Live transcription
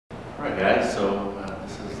All right, guys, so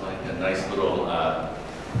this is like a nice little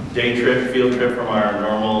day trip, field trip from our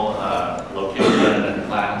normal location and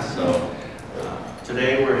class. So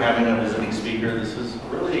today we're having a visiting speaker. This is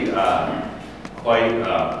really quite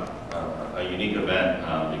a unique event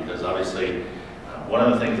because obviously one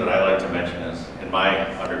of the things that I like to mention is in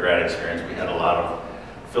my undergrad experience, we had a lot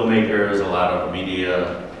of filmmakers, a lot of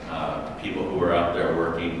media people who were out there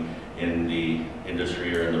working in the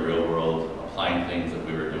industry or in the real world, applying things that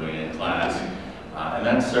we were doing in class. And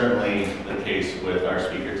that's certainly the case with our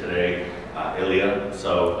speaker today, Illya.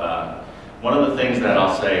 So one of the things that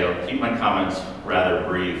I'll say, I'll keep my comments rather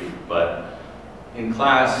brief, but in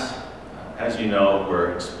class, as you know,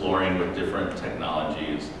 we're exploring with different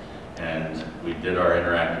technologies, and we did our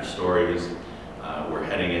interactive stories. We're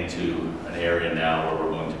heading into an area now where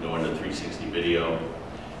we're going to go into 360 video.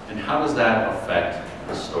 And how does that affect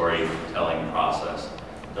the storytelling process?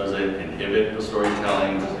 Does it inhibit the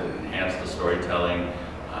storytelling? Does it enhance the storytelling?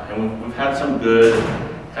 And we've had some good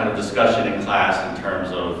kind of discussion in class in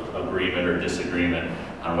terms of agreement or disagreement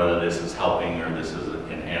on whether this is helping or this is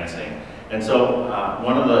enhancing. And so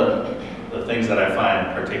one of the things that I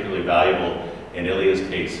find particularly valuable in Illya's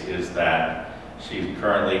case is that she's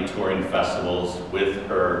currently touring festivals with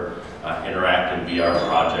her interactive VR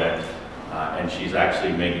project, and she's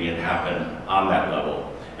actually making it happen on that level.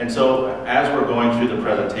 And so as we're going through the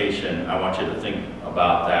presentation, I want you to think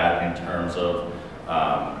about that in terms of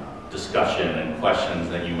discussion and questions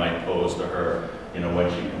that you might pose to her, you know, when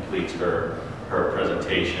she completes her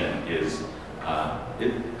presentation. Is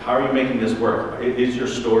how are you making this work? Is your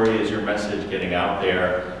story, is your message getting out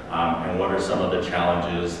there? And what are some of the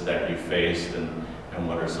challenges that you faced, and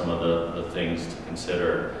what are some of the things to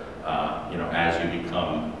consider, you know, as you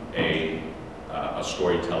become a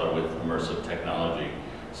storyteller with immersive technology?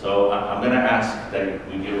 So I'm going to ask that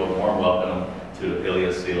we give a warm welcome to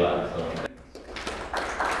Illya Szilak.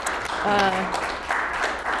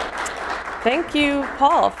 Thank you,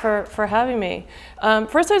 Paul, for having me.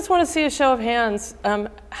 First, I just want to see a show of hands.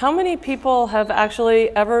 How many people have actually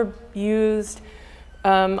ever used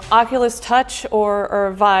Oculus Touch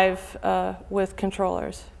or Vive with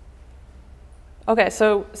controllers? Okay,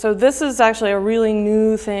 so this is actually a really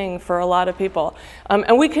new thing for a lot of people.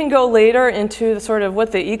 And we can go later into sort of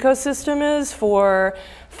what the ecosystem is for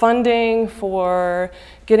funding, for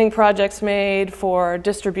getting projects made, for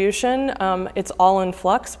distribution. It's all in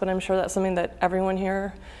flux, but I'm sure that's something that everyone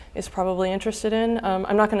here is probably interested in.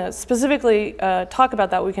 I'm not going to specifically talk about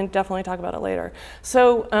that. We can definitely talk about it later.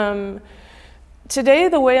 So today,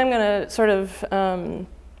 the way I'm going to sort of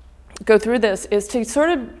go through this is to sort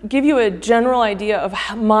of give you a general idea of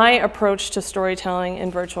my approach to storytelling in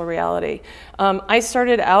virtual reality. I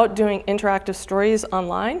started out doing interactive stories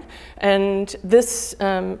online, and this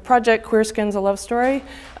project, Queerskins, A Love Story,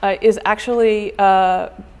 is actually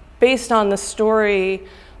based on the story,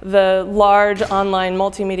 the large online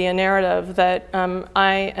multimedia narrative that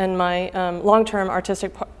I and my long-term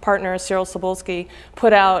artistic partner, Cyril Cebulski,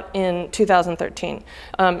 put out in 2013.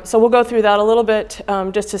 So we'll go through that a little bit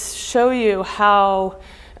just to show you how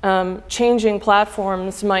changing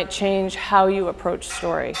platforms might change how you approach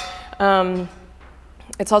story.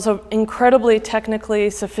 It's also an incredibly technically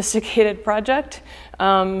sophisticated project,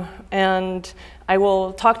 and I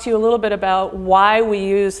will talk to you a little bit about why we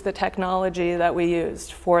use the technology that we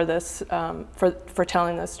used for this, for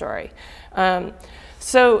telling this story.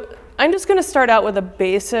 So I'm just going to start out with a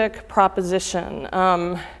basic proposition.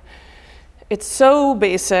 It's so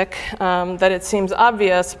basic that it seems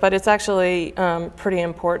obvious, but it's actually pretty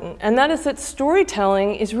important. And that is that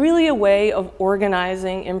storytelling is really a way of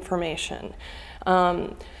organizing information.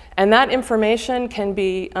 And that information can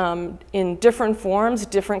be in different forms,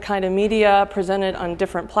 different kind of media presented on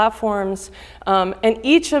different platforms. And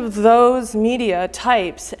each of those media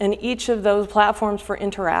types and each of those platforms for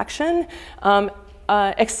interaction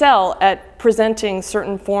excel at presenting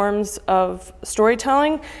certain forms of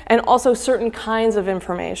storytelling and also certain kinds of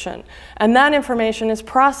information. And that information is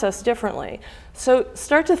processed differently. So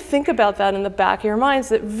start to think about that in the back of your minds,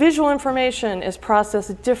 that visual information is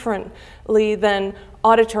processed differently than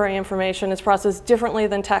auditory information, is processed differently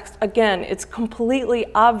than text. Again, it's completely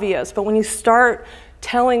obvious, but when you start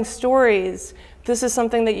telling stories, this is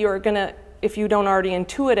something that you're gonna, if you don't already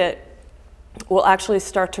intuit it, will actually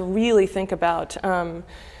start to really think about. And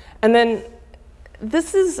then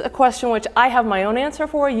this is a question which I have my own answer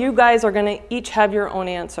for. You guys are gonna each have your own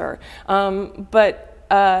answer.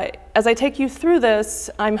 As I take you through this,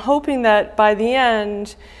 I'm hoping that by the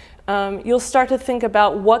end, you'll start to think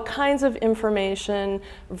about what kinds of information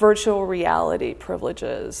virtual reality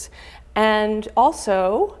privileges. And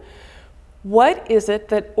also, What is it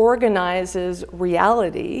that organizes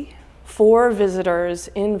reality for visitors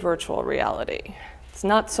in virtual reality? It's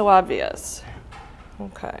not so obvious.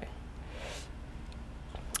 Okay.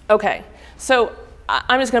 Okay, so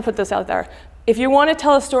I'm just going to put this out there. If you want to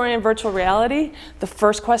tell a story in virtual reality, the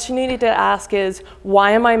first question you need to ask is,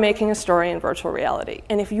 why am I making a story in virtual reality?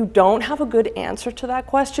 And if you don't have a good answer to that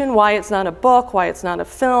question, why it's not a book, why it's not a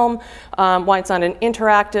film, why it's not an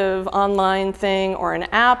interactive online thing or an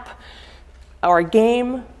app or a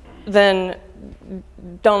game, then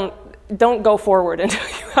don't go forward until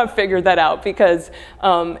you have figured that out, because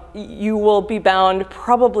you will be bound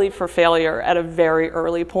probably for failure at a very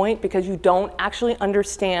early point because you don't actually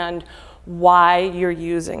understand why you're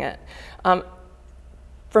using it.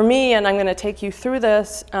 For me, and I'm going to take you through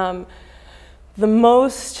this, the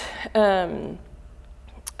most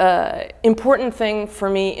important thing for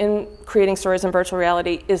me in creating stories in virtual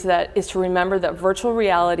reality is to remember that virtual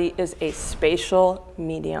reality is a spatial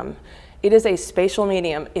medium. It is a spatial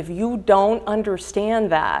medium. If you don't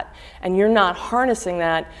understand that and you're not harnessing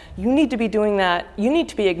that, you need to be doing that. You need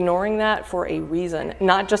to be ignoring that for a reason,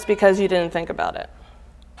 not just because you didn't think about it.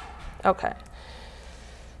 Okay.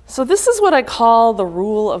 So this is what I call the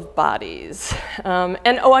rule of bodies. I'm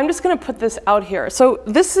just going to put this out here. So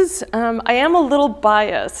this is, I am a little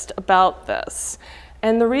biased about this.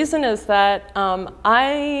 And the reason is that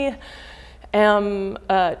I am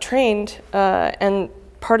trained, and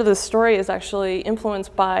part of the story is actually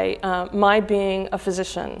influenced by my being a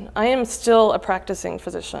physician. I am still a practicing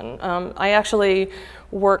physician. I actually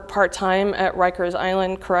work part-time at Rikers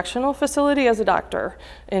Island Correctional Facility as a doctor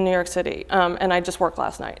in New York City. And I just worked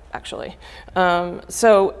last night, actually.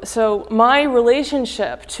 So my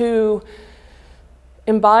relationship to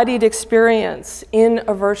embodied experience in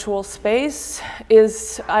a virtual space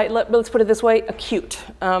is, let's put it this way, acute.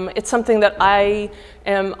 It's something that I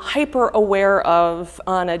am hyper aware of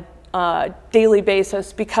on a daily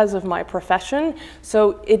basis because of my profession.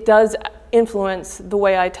 So it does influence the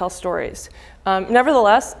way I tell stories.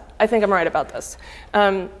 Nevertheless, I think I'm right about this.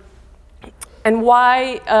 And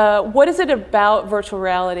why, what is it about virtual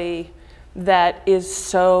reality that is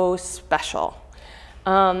so special?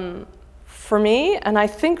 For me, and I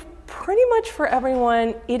think pretty much for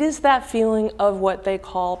everyone, it is that feeling of what they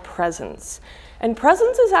call presence. And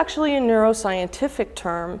presence is actually a neuroscientific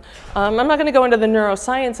term. I'm not going to go into the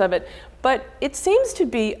neuroscience of it, but it seems to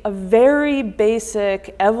be a very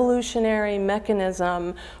basic evolutionary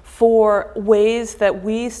mechanism for ways that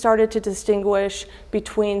we started to distinguish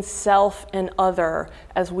between self and other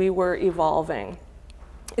as we were evolving.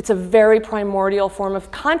 It's a very primordial form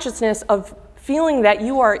of consciousness, of feeling that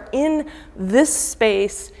you are in this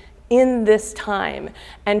space in this time,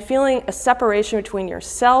 and feeling a separation between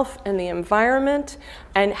yourself and the environment,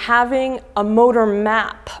 and having a motor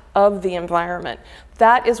map of the environment.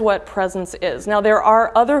 That is what presence is. Now, there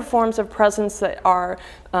are other forms of presence that are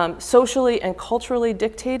socially and culturally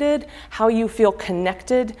dictated, how you feel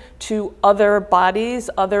connected to other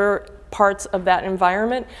bodies, other parts of that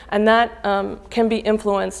environment, and that can be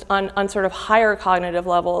influenced on sort of higher cognitive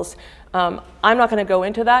levels. I'm not going to go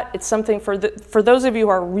into that. It's something for those of you who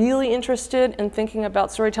are really interested in thinking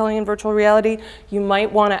about storytelling in virtual reality, you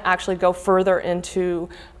might want to actually go further into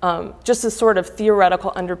just the sort of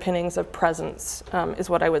theoretical underpinnings of presence, is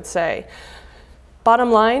what I would say.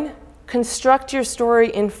 Bottom line, construct your story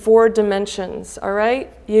in 4 dimensions, all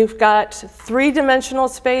right? You've got 3-dimensional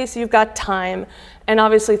space, you've got time, and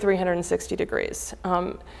obviously 360 degrees.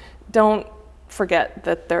 Don't forget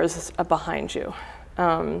that there's a behind you.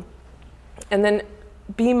 And then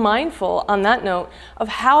be mindful, on that note, of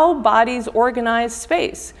how bodies organize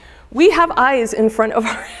space. We have eyes in front of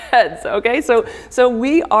our heads, okay? So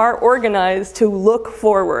we are organized to look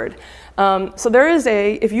forward. So there is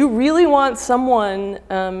if you really want someone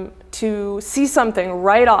to see something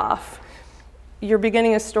right off, you're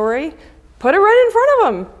beginning a story, put it right in front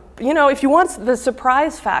of them. You know, if you want the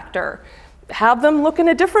surprise factor, have them look in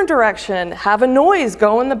a different direction, have a noise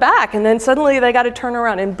go in the back, and then suddenly they got to turn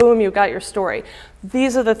around and boom, you got your story.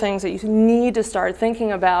 These are the things that you need to start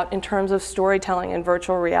thinking about in terms of storytelling in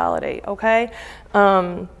virtual reality, okay?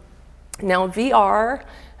 Now VR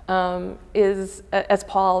is, as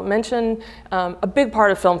Paul mentioned, a big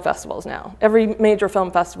part of film festivals now. Every major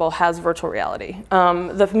film festival has virtual reality.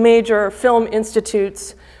 The major film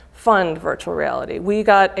institutes fund virtual reality. We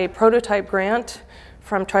got a prototype grant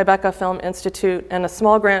from Tribeca Film Institute and a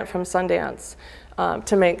small grant from Sundance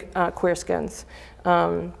to make Queerskins.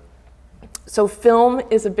 So film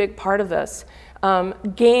is a big part of this.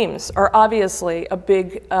 Games are obviously a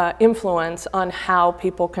big influence on how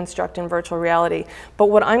people construct in virtual reality. But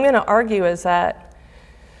what I'm going to argue is that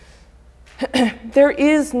there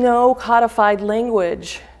is no codified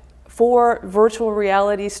language for virtual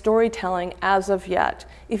reality storytelling as of yet.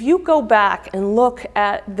 If you go back and look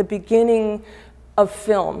at the beginning of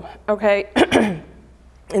film, okay,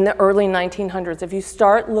 in the early 1900s, if you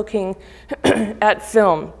start looking at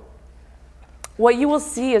film, what you will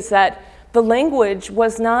see is that the language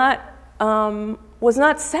was not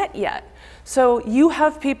set yet. So you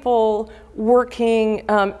have people working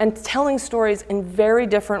and telling stories in very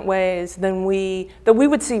different ways than we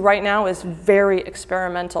would see right now as very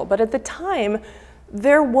experimental. But at the time,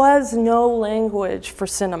 there was no language for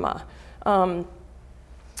cinema.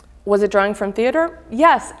 Was it drawing from theater?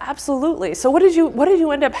 Yes, absolutely. So what did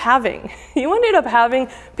you end up having? You ended up having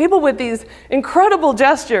people with these incredible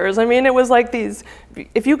gestures. I mean, it was like these,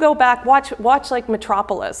 if you go back, watch like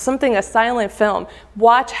Metropolis, a silent film,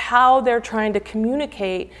 watch how they're trying to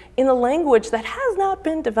communicate in a language that has not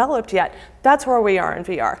been developed yet. That's where we are in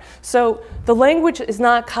VR. So the language is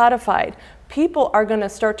not codified. People are going to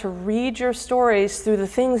start to read your stories through the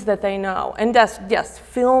things that they know. And yes,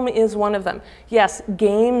 film is one of them. Yes,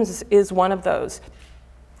 games is one of those.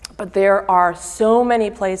 But there are so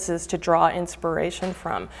many places to draw inspiration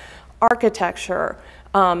from. Architecture,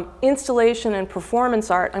 installation and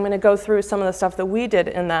performance art. I'm going to go through some of the stuff that we did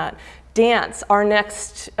in that. Dance. Our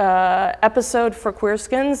next episode for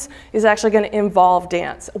Queerskins is actually going to involve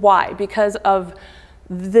dance. Why? Because of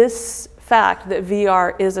this fact that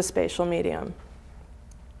VR is a spatial medium.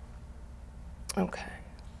 Okay.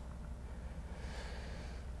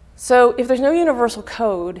 So if there's no universal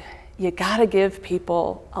code, you gotta give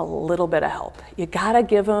people a little bit of help. You gotta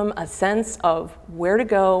give them a sense of where to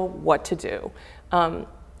go, what to do.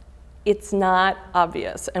 It's not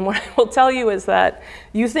obvious. And what I will tell you is that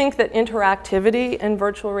you think that interactivity in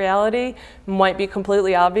virtual reality might be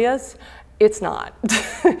completely obvious. It's not.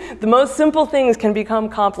 The most simple things can become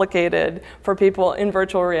complicated for people in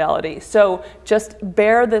virtual reality. So just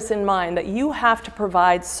bear this in mind, that you have to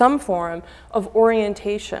provide some form of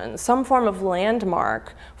orientation, some form of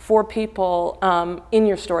landmark for people in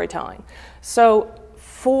your storytelling. So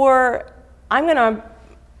I'm gonna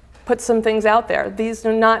put some things out there. These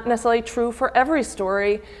are not necessarily true for every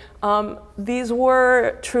story. These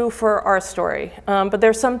were true for our story, but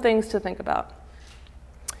there's some things to think about.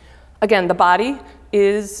 Again, the body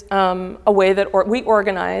is a way that we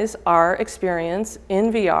organize our experience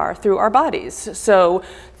in VR through our bodies. So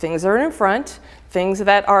things that are in front, things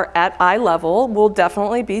that are at eye level will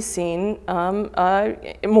definitely be seen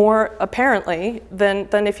more apparently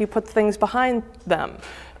than if you put things behind them.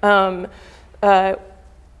 I'm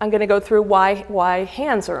going to go through why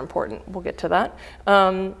hands are important. We'll get to that.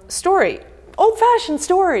 Story, old-fashioned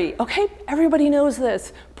story. Okay, everybody knows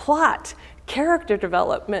this. Plot. Character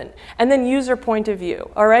development, and then user point of view,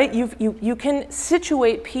 all right? You can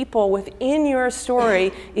situate people within your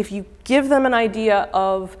story if you give them an idea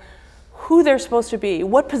of who they're supposed to be.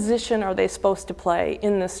 What position are they supposed to play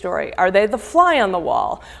in this story? Are they the fly on the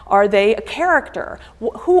wall? Are they a character?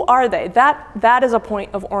 Who are they? That is a point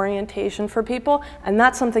of orientation for people, and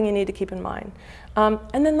that's something you need to keep in mind.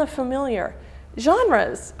 And then the familiar.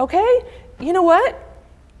 Genres, okay? You know what?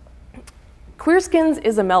 Queerskins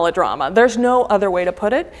is a melodrama. There's no other way to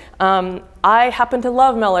put it. I happen to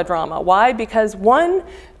love melodrama. Why? Because one,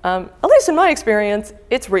 at least in my experience,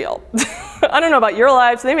 it's real. I don't know about your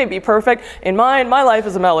lives. They may be perfect. In mine, my life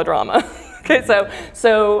is a melodrama. Okay,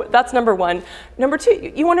 so that's number one. Number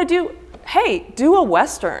two, you want to do a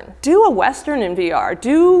Western. Do a Western in VR.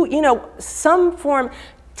 Do, some form.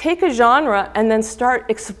 Take a genre and then start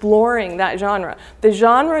exploring that genre. The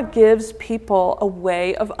genre gives people a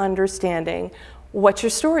way of understanding what your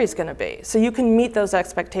story is going to be, so you can meet those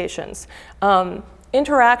expectations.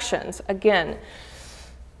 Interactions, again,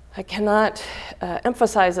 I cannot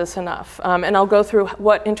emphasize this enough, and I'll go through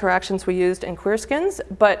what interactions we used in Queerskins,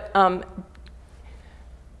 but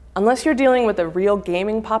unless you're dealing with a real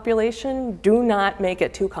gaming population, do not make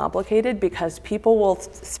it too complicated, because people will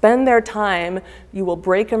spend their time, you will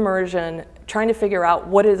break immersion, trying to figure out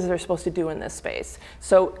what it is they're supposed to do in this space.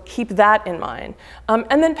 So keep that in mind.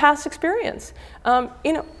 And then past experience. I'm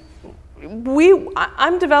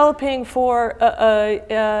developing for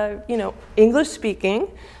English speaking,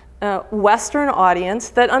 Western audience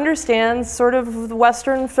that understands sort of the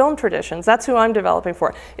Western film traditions. That's who I'm developing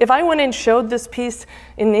for. If I went and showed this piece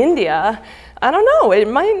in India, I don't know, it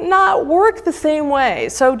might not work the same way.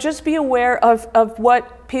 So just be aware of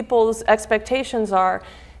what people's expectations are.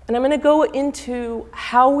 And I'm going to go into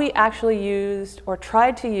how we actually used or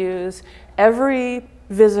tried to use every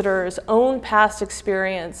visitor's own past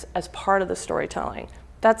experience as part of the storytelling.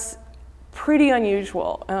 That's pretty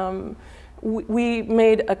unusual. we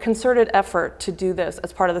made a concerted effort to do this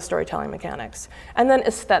as part of the storytelling mechanics. And then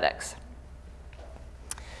aesthetics.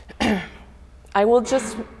 I will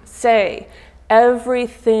just say,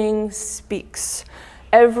 everything speaks.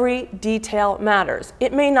 Every detail matters.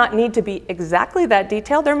 It may not need to be exactly that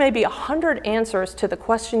detailed. There may be 100 answers to the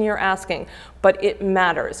question you're asking, but it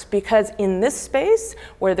matters because in this space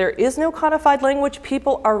where there is no codified language,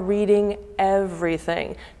 people are reading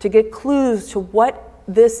everything to get clues to what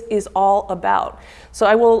this is all about. So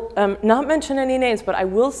I will not mention any names, but I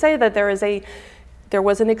will say that there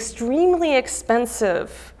was an extremely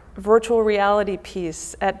expensive virtual reality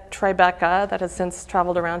piece at Tribeca that has since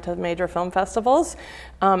traveled around to major film festivals,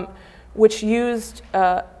 which used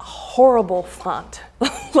a horrible font.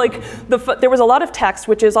 Like there was a lot of text,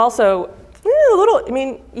 which is also a little, I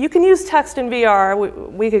mean, you can use text in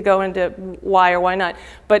VR. We could go into why or why not,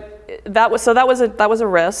 but that was a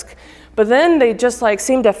risk. But then they just like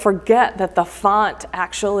seemed to forget that the font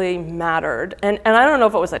actually mattered. And I don't know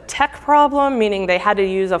if it was a tech problem, meaning they had to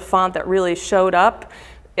use a font that really showed up.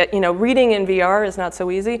 You know, reading in VR is not so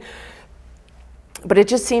easy, but it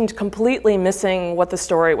just seemed completely missing what the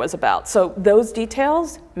story was about. So those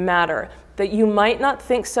details matter. That you might not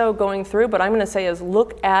think so going through, but I'm going to say is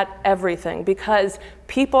look at everything because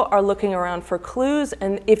people are looking around for clues,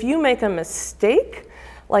 and if you make a mistake,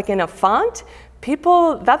 like in a font,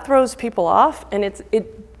 that throws people off, and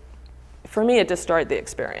for me, it destroyed the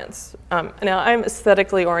experience. Now, I'm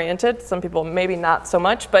aesthetically oriented. Some people maybe not so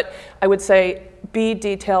much, but I would say be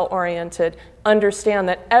detail-oriented. Understand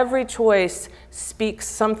that every choice speaks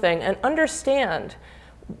something, and understand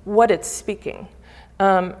what it's speaking.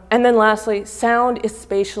 And then lastly, sound is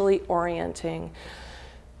spatially orienting.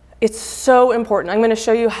 It's so important. I'm going to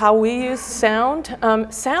show you how we use sound.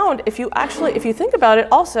 Sound, if you think about it,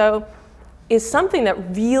 also is something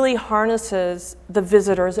that really harnesses the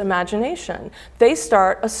visitor's imagination. They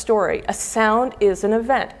start a story. A sound is an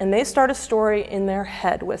event, and they start a story in their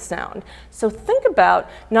head with sound. So think about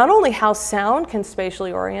not only how sound can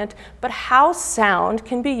spatially orient, but how sound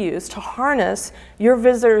can be used to harness your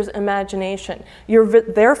visitor's imagination,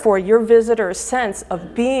 therefore your visitor's sense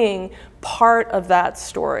of being part of that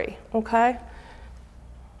story, okay?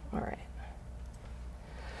 All right.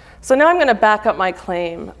 So now I'm going to back up my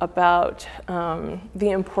claim about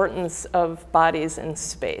the importance of bodies in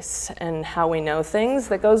space and how we know things.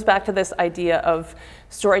 That goes back to this idea of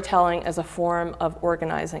storytelling as a form of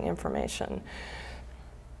organizing information.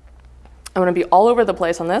 I'm going to be all over the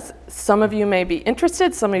place on this. Some of you may be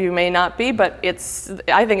interested, some of you may not be, but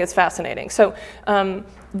I think it's fascinating. So there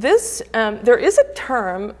is a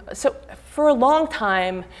term, so for a long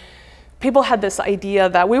time, people had this idea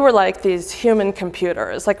that we were like these human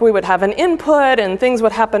computers. Like we would have an input and things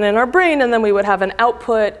would happen in our brain, and then we would have an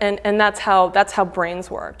output, and that's how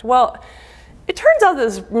brains worked. Well, it turns out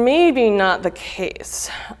this is maybe not the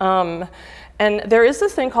case. And there is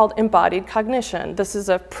this thing called embodied cognition. This is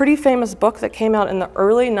a pretty famous book that came out in the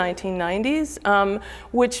early 1990s,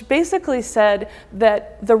 which basically said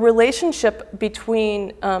that the relationship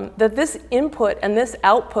between, that this input and this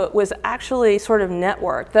output was actually sort of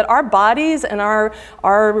networked, that our bodies and our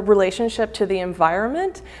relationship to the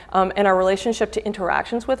environment and our relationship to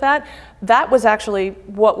interactions with that was actually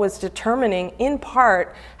what was determining, in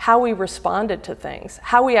part, how we responded to things,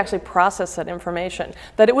 how we actually processed that information.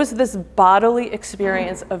 That it was this bodily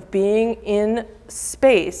experience of being in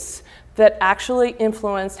space that actually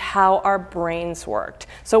influenced how our brains worked.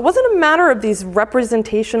 So it wasn't a matter of these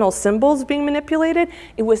representational symbols being manipulated.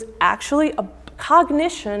 It was actually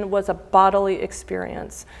cognition was a bodily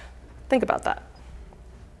experience. Think about that.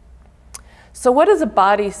 So what does a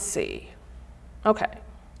body see? Okay.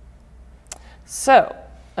 So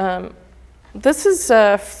this is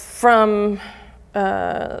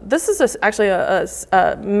actually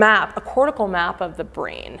a map, a cortical map of the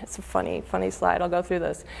brain. It's a funny slide. I'll go through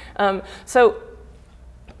this. So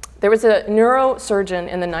there was a neurosurgeon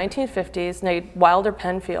in the 1950s named Wilder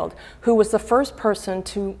Penfield who was the first person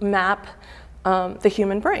to map the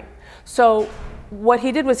human brain. So what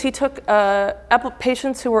he did was he took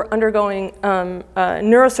patients who were undergoing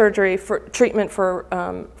neurosurgery for treatment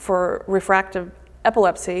for refractive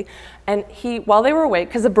epilepsy, and while they were awake,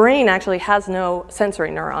 because the brain actually has no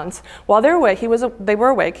sensory neurons, while they were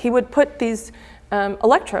awake, he would put these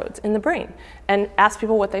electrodes in the brain and ask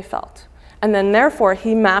people what they felt. And then therefore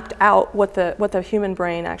he mapped out what the human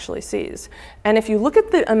brain actually sees. And if you look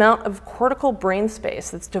at the amount of cortical brain space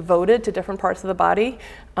that's devoted to different parts of the body,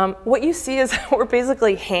 what you see is we're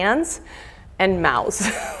basically hands and mouths.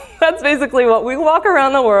 That's basically what we walk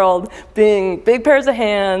around the world, being big pairs of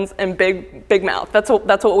hands and big mouth. That's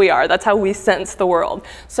what we are. That's how we sense the world.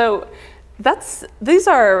 So this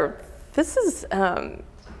is,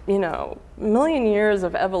 you know, a million years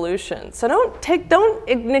of evolution. So don't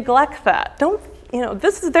neglect that.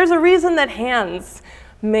 There's a reason that hands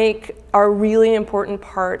make are a really important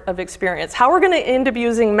part of experience. How we're going to end up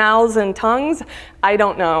using mouths and tongues, I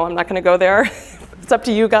don't know. I'm not going to go there. It's up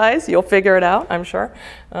to you guys. You'll figure it out, I'm sure.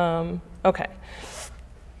 Okay.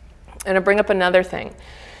 And I'll bring up another thing.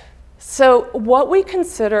 So what we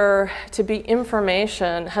consider to be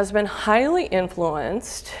information has been highly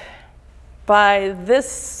influenced by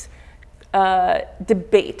this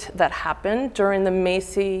debate that happened during the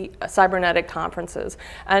Macy cybernetic conferences.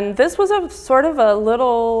 And this was a sort of a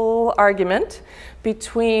little argument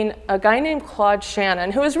between a guy named Claude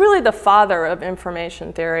Shannon, who is really the father of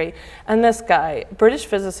information theory, and this guy, British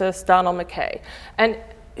physicist Donald McKay. And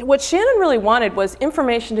what Shannon really wanted was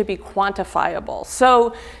information to be quantifiable.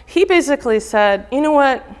 So he basically said, you know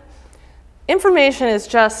what, information is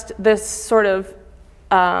just this sort of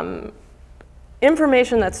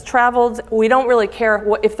information that's traveled. We don't really care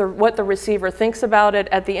what the receiver thinks about it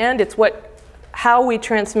at the end. It's how we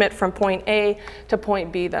transmit from point A to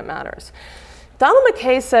point B that matters. Donald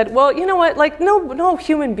McKay said, well, you know what, like no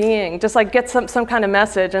human being just like gets some kind of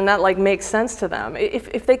message and that like makes sense to them.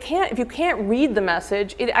 If you can't read the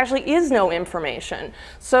message, it actually is no information.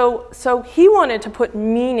 So he wanted to put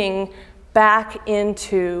meaning back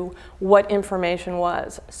into what information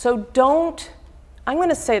was. So I'm going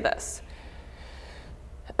to say this.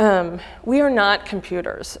 We are not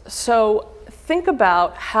computers. So think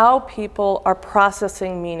about how people are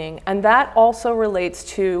processing meaning, and that also relates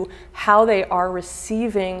to how they are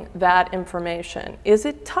receiving that information. Is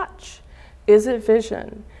it touch? Is it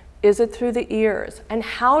vision? Is it through the ears? And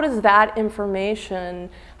how does that information,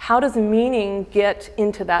 how does meaning get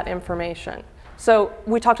into that information? So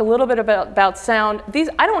we talked a little bit about sound.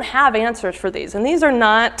 I don't have answers for these, and these are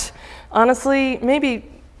not, honestly, maybe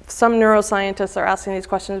some neuroscientists are asking these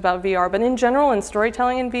questions about VR, but in general, in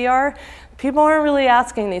storytelling in VR, people aren't really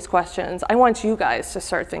asking these questions. I want you guys to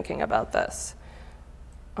start thinking about this.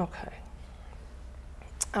 Okay.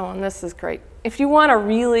 Oh, and this is great. If you want a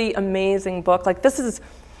really amazing book, like this is,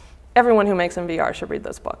 everyone who makes in VR should read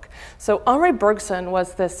this book. So Henri Bergson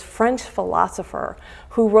was this French philosopher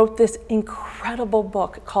who wrote this incredible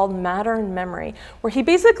book called Matter and Memory, where he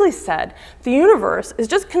basically said the universe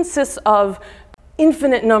just consists of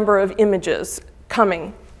infinite number of images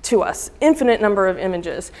coming to us, infinite number of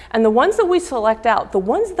images. And the ones that we select out, the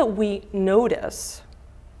ones that we notice,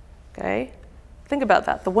 okay? Think about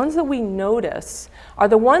that. The ones that we notice are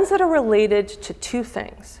the ones that are related to two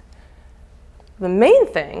things. The main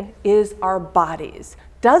thing is our bodies.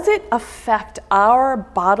 Does it affect our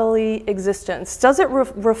bodily existence? Does it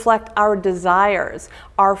reflect our desires,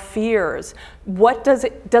 our fears? What does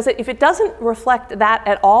it, if it doesn't reflect that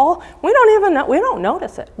at all, we don't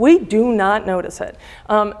notice it. We do not notice it.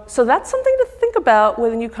 So that's something to think about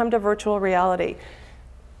when you come to virtual reality.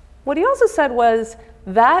 What he also said was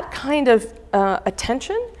that kind of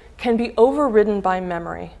attention can be overridden by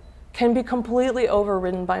memory, can be completely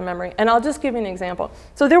overridden by memory. And I'll just give you an example.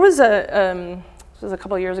 So there was this was a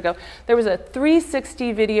couple of years ago, there was a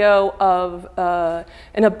 360 video of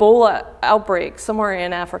an Ebola outbreak somewhere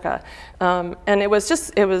in Africa. And it was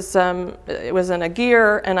in a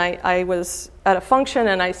gear, and I was at a function,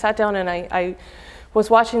 and I sat down and I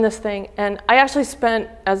was watching this thing, and I actually spent,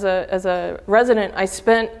 as a resident, I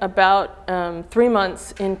spent about 3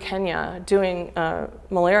 months in Kenya doing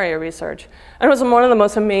malaria research. And it was one of the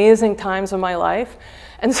most amazing times of my life.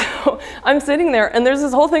 And so I'm sitting there, and there's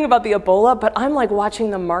this whole thing about the Ebola, but I'm like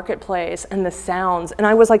watching the marketplace and the sounds, and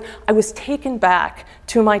I was taken back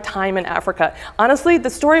to my time in Africa. Honestly,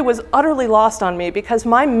 the story was utterly lost on me because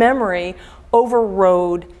my memory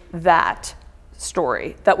overrode that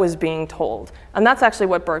story that was being told. And that's actually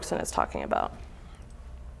what Bergson is talking about.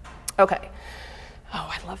 Okay. Oh,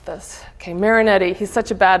 I love this. Okay, Marinetti, he's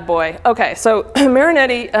such a bad boy. Okay, so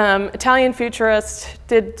Marinetti, Italian futurist,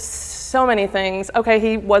 did so many things. Okay,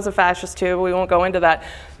 he was a fascist too, but we won't go into that.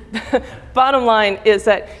 Bottom line is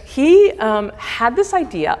that he had this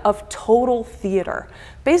idea of total theater.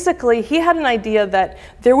 Basically, he had an idea that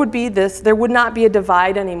there would not be a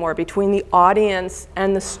divide anymore between the audience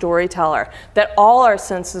and the storyteller, that all our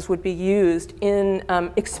senses would be used in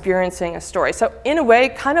experiencing a story. So in a way,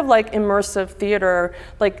 kind of like immersive theater,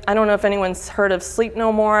 like, I don't know if anyone's heard of Sleep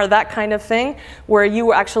No More, that kind of thing, where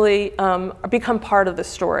you actually become part of the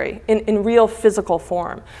story in real physical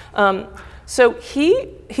form. So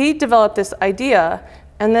he developed this idea,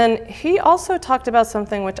 and then he also talked about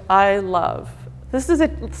something which I love. This is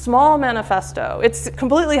a small manifesto. It's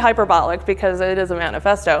completely hyperbolic because it is a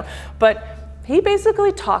manifesto, but he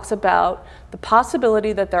basically talks about the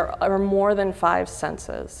possibility that there are more than 5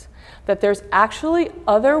 senses, that there's actually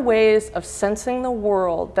other ways of sensing the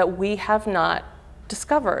world that we have not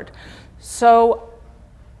discovered. So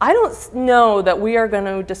I don't know that we are going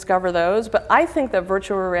to discover those, but I think that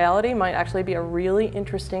virtual reality might actually be a really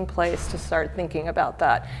interesting place to start thinking about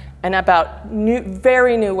that and about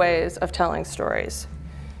very new ways of telling stories.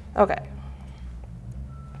 Okay.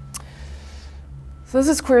 So this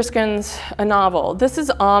is Queerskins, a novel. This is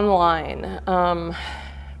online.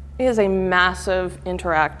 It is a massive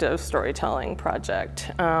interactive storytelling project.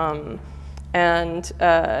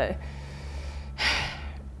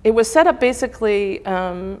 It was set up basically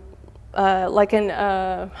like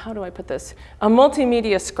how do I put this? A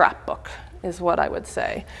multimedia scrapbook is what I would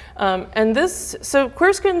say. So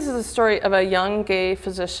Queerskins is a story of a young gay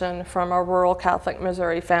physician from a rural Catholic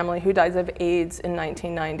Missouri family who dies of AIDS in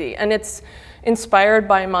 1990. And it's inspired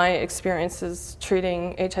by my experiences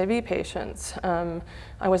treating HIV patients.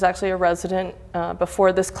 I was actually a resident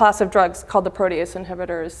before this class of drugs called the protease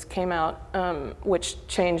inhibitors came out, which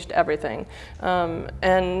changed everything.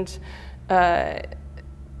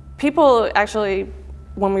 People actually,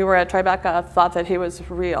 when we were at Tribeca, thought that he was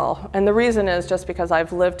real. And the reason is just because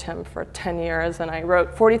I've lived him for 10 years and I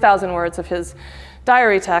wrote 40,000 words of his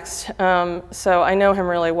diary text, so I know him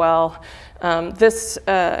really well. This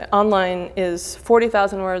online is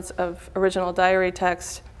 40,000 words of original diary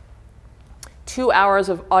text, 2 hours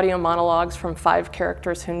of audio monologues from 5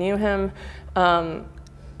 characters who knew him,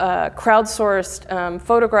 crowdsourced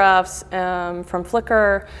photographs from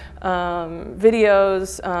Flickr,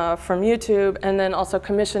 videos from YouTube, and then also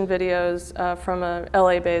commissioned videos from a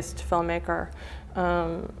LA-based filmmaker,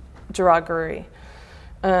 Gerard Gurry.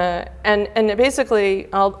 And basically,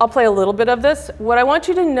 I'll play a little bit of this. What I want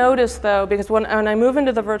you to notice, though, because when I move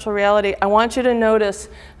into the virtual reality, I want you to notice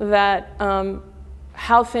that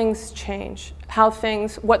how things change,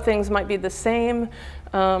 what things might be the same,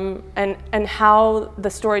 and how the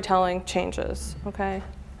storytelling changes, okay?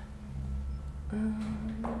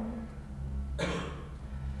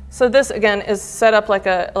 So this, again, is set up like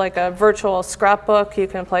a virtual scrapbook. You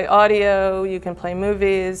can play audio, you can play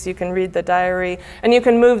movies, you can read the diary, and you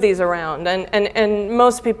can move these around. And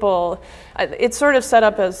most people, it's sort of set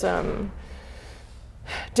up as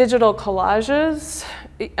digital collages.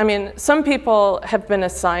 I mean, some people have been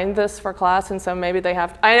assigned this for class, and so maybe they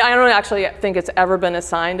have. I don't actually think it's ever been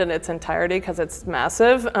assigned in its entirety because it's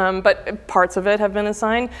massive, but parts of it have been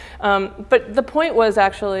assigned. But the point was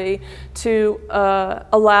actually to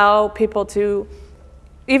allow people to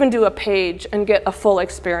even do a page and get a full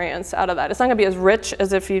experience out of that. It's not going to be as rich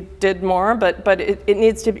as if you did more, but it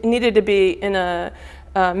needed to be in a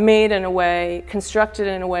made in a way, constructed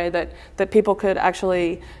in a way that people could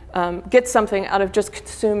actually get something out of just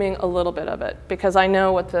consuming a little bit of it, because I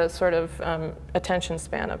know what the sort of attention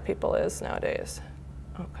span of people is nowadays.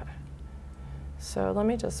 Okay, so let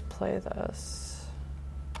me just play this.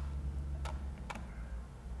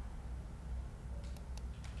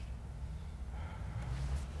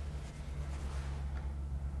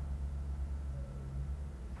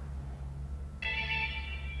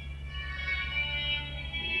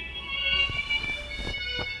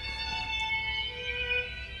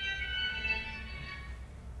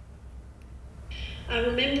 I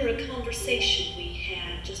remember a conversation we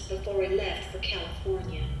had just before we left for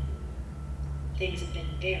California. Things had been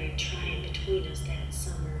very trying between us that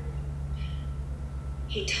summer.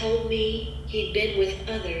 He told me he'd been with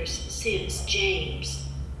others since James.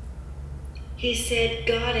 He said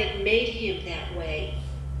God had made him that way.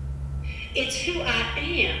 It's who I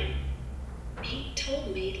am. He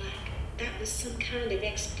told me like that was some kind of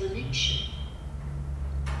explanation.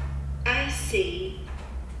 I see.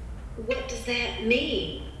 What does that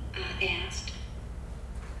mean? I asked.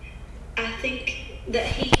 I think that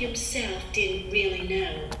he himself didn't really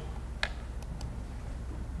know.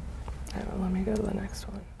 Let me go to the next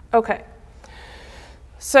one. Okay.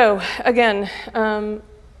 So again, let me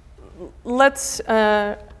just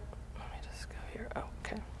go here. Oh,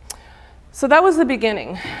 okay. So that was the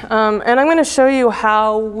beginning, and I'm going to show you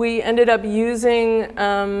how we ended up using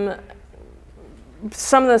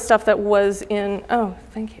some of the stuff that was in. Oh,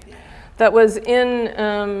 thank you. That was in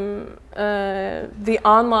the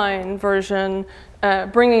online version,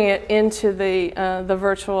 bringing it into the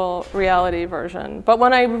virtual reality version. But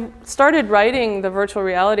when I started writing the virtual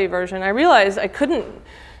reality version, I realized I couldn't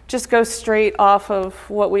just go straight off of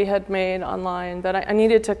what we had made online, that I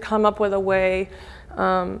needed to come up with a way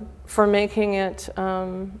for making it,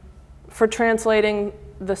 for translating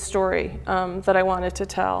the story that I wanted to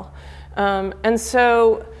tell. And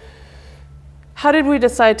so how did we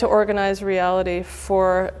decide to organize reality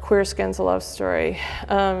for Queerskins: A Love Story?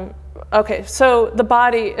 Okay, so the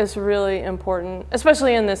body is really important,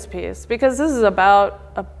 especially in this piece, because this is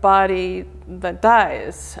about a body that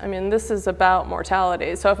dies. I mean, this is about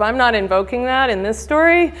mortality. So if I'm not invoking that in this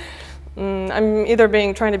story, I'm either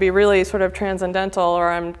trying to be really sort of transcendental, or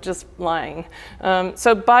I'm just lying.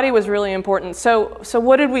 So body was really important. So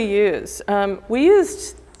what did we use? We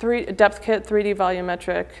used depth kit 3D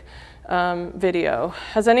volumetric video.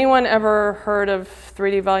 Has anyone ever heard of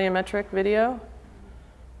 3D volumetric video?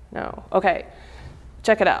 No. Okay.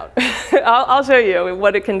 Check it out. I'll show you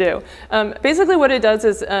what it can do. Basically what it does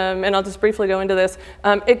is, and I'll just briefly go into this,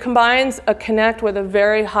 it combines a Kinect with a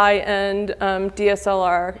very high-end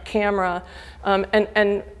DSLR camera,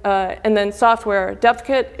 and then software. Depth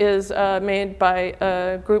Kit is made by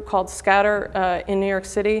a group called Scatter in New York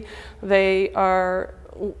City. They are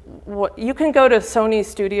you can go to Sony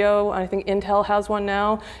Studio, I think Intel has one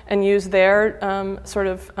now, and use their sort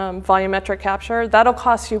of volumetric capture. That'll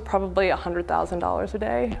cost you probably $100,000 a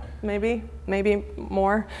day, maybe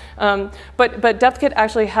more. But DepthKit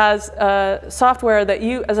actually has software that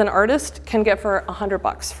you, as an artist, can get for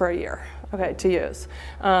 $100 for a year, okay, to use.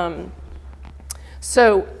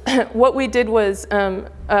 So what we did was,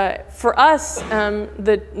 for us,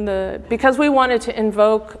 because we wanted to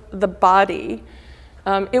invoke the body,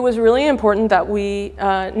 it was really important that we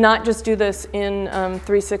not just do this in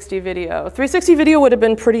 360 video. 360 video would have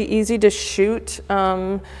been pretty easy to shoot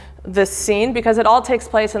this scene because it all takes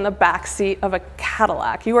place in the back seat of a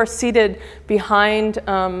Cadillac. You are seated behind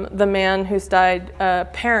the man who's died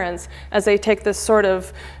parents as they take this sort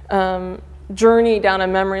of journey down a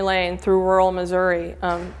memory lane through rural Missouri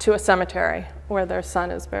to a cemetery where their son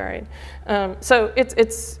is buried. So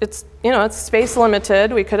it's space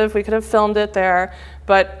limited. We could have filmed it there,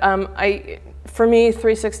 but for me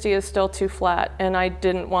 360 is still too flat, and I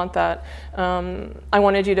didn't want that. I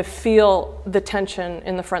wanted you to feel the tension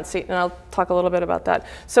in the front seat, and I'll talk a little bit about that.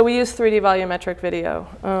 So we use 3D volumetric video.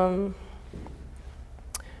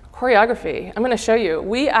 Choreography. I'm going to show you.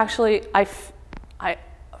 We actually I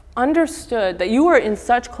understood that you were in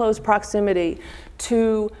such close proximity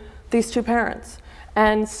to these two parents.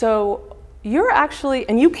 And so you're actually,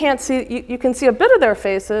 and you can't see, you can see a bit of their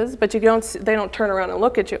faces, but they don't turn around and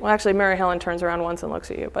look at you. Well, actually, Mary Helen turns around once and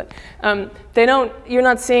looks at you, but you're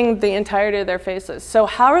not seeing the entirety of their faces. So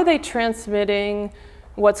how are they transmitting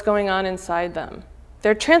what's going on inside them?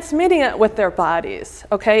 They're transmitting it with their bodies,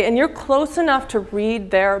 okay? And you're close enough to read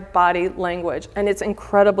their body language, and it's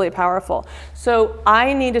incredibly powerful. So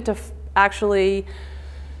I needed to actually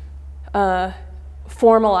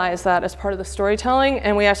formalize that as part of the storytelling,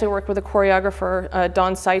 and we actually worked with a choreographer,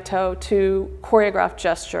 Don Saito, to choreograph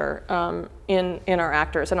gesture in our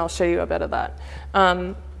actors, and I'll show you a bit of that.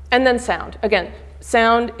 And then sound. Again,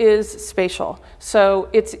 sound is spatial. So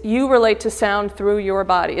it's you relate to sound through your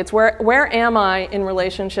body. It's where am I in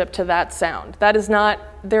relationship to that sound? That is not,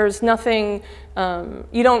 there's nothing,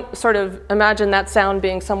 you don't sort of imagine that sound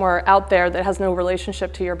being somewhere out there that has no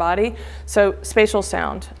relationship to your body. So spatial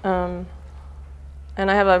sound. And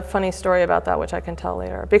I have a funny story about that, which I can tell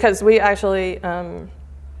later. Because we actually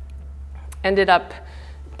ended up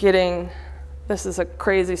getting, this is a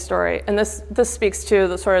crazy story, and this speaks to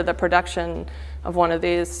the sort of the production of one of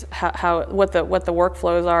these, what the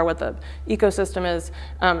workflows are, what the ecosystem is.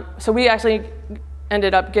 So we actually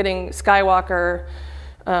ended up getting Skywalker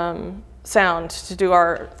sound to do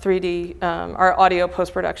our 3D, our audio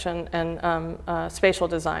post-production and spatial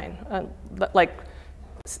design.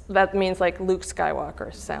 That means like Luke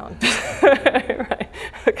Skywalker sound. Right,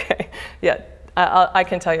 okay, yeah. I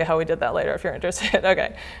can tell you how we did that later if you're interested.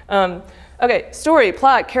 Okay. Okay, story,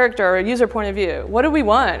 plot, character, user point of view. What do we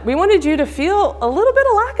want? We wanted you to feel a little bit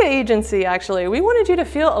of lack of agency, actually. We wanted you to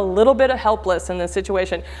feel a little bit of helpless in this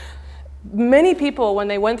situation. Many people, when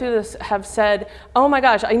they went through this, have said, oh my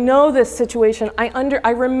gosh, I know this situation. I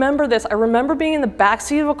remember this. I remember being in the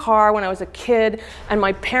backseat of a car when I was a kid and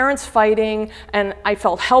my parents fighting, and I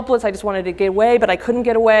felt helpless. I just wanted to get away, but I couldn't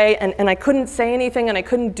get away, and I couldn't say anything, and I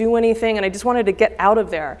couldn't do anything, and I just wanted to get out of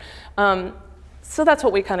there. So that's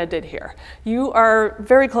what we kind of did here. You are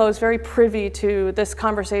very close, very privy to this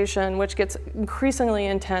conversation, which gets increasingly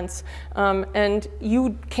intense, and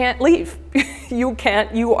you can't leave.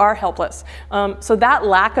 You are helpless. So that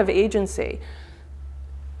lack of agency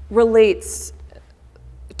relates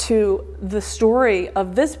to the story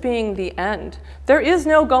of this being the end. There is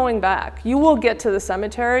no going back. You will get to the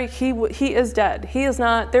cemetery. He is dead. He is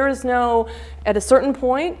not, there is no, at a certain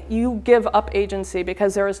point, you give up agency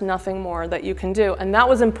because there is nothing more that you can do. And that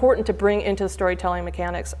was important to bring into storytelling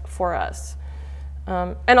mechanics for us.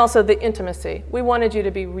 And also the intimacy. We wanted you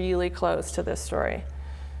to be really close to this story.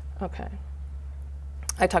 Okay.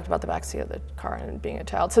 I talked about the backseat of the car and being a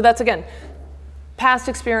child. So that's, again, past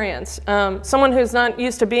experience. Someone who's not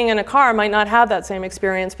used to being in a car might not have that same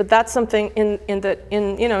experience, but that's something in the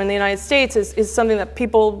United States is something that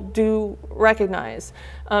people do recognize.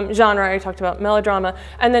 Genre, I talked about melodrama,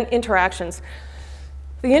 and then interactions.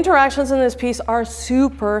 The interactions in this piece are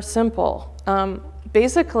super simple.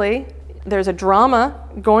 Basically, there's a drama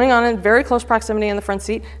going on in very close proximity in the front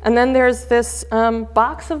seat, and then there's this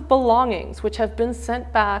box of belongings, which have been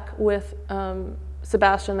sent back with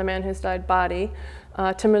Sebastian, the man who's died, body,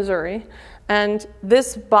 to Missouri. And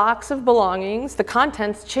this box of belongings, the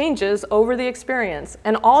contents changes over the experience.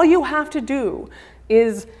 And all you have to do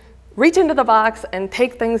is reach into the box and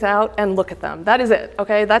take things out and look at them. That is it,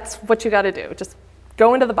 okay? That's what you gotta do. Just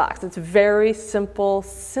go into the box. It's very simple,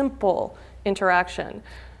 simple interaction,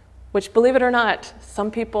 which, believe it or not, some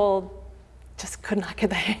people just could not get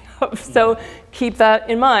the hang of. So keep that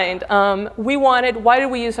in mind. Why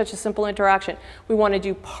did we use such a simple interaction? We wanted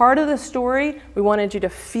you part of the story. We wanted you to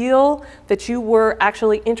feel that you were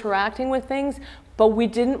actually interacting with things, but we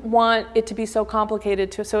didn't want it to be so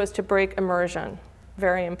complicated so as to break immersion.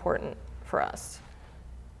 Very important for us.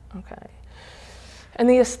 Okay. And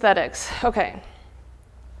the aesthetics. Okay.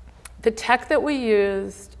 The tech that we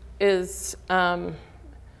used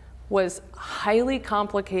was highly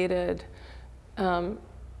complicated,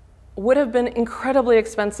 would have been incredibly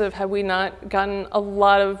expensive had we not gotten a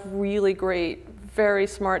lot of really great, very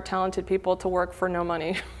smart, talented people to work for no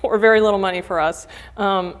money, or very little money for us.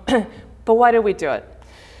 But why did we do it?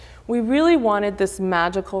 We really wanted this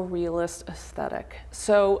magical realist aesthetic.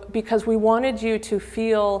 So, because we wanted you to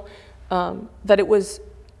feel that it was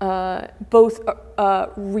both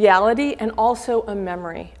reality and also a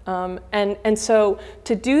memory. And so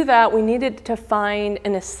to do that, we needed to find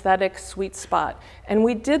an aesthetic sweet spot. And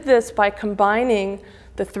we did this by combining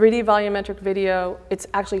the 3D volumetric video. It's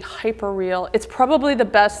actually hyper real. It's probably the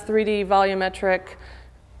best 3D volumetric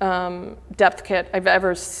depth kit I've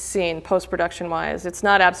ever seen post-production wise. It's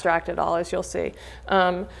not abstract at all, as you'll see.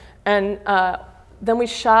 Then we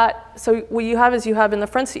shot, so what you have is you have in the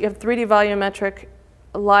front seat, you have 3D volumetric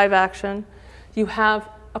live action. You have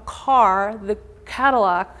a car, the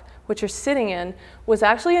Cadillac, which you're sitting in, was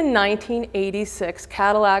actually a 1986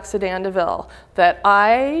 Cadillac Sedan DeVille that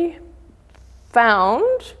I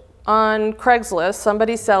found on Craigslist,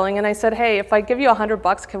 somebody selling, and I said, hey, if I give you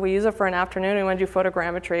 $100, can we use it for an afternoon? We want to do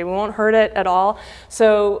photogrammetry. We won't hurt it at all.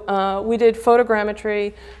 So we did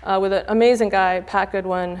photogrammetry with an amazing guy, Pat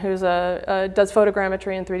Goodwin, who does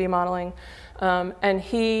photogrammetry and 3D modeling. And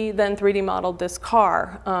he then 3D modeled this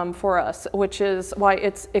car for us, which is why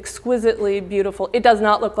it's exquisitely beautiful. It does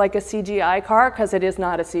not look like a CGI car, because it is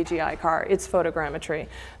not a CGI car. It's photogrammetry.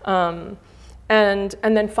 And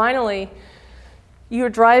then finally, you're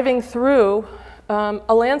driving through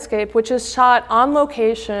a landscape which is shot on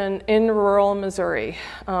location in rural Missouri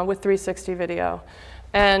with 360 video.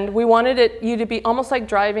 And we wanted you to be almost like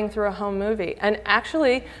driving through a home movie. And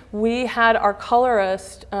actually, we had our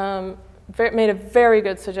colorist made a very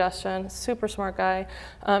good suggestion, super smart guy.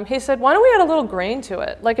 He said, why don't we add a little grain to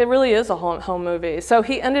it? Like, it really is a home movie. So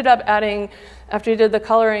he ended up adding, after he did the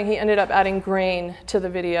coloring, he ended up adding grain to the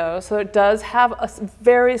video. So it does have a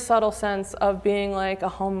very subtle sense of being like a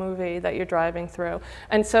home movie that you're driving through.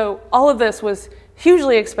 And so all of this was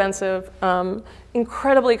hugely expensive,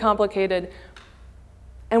 incredibly complicated.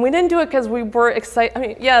 And we didn't do it because we were excited. I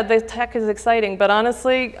mean, yeah, the tech is exciting, but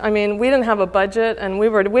honestly, I mean, we didn't have a budget, and we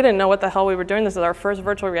didn't know what the hell we were doing. This is our first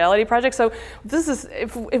virtual reality project. So this is,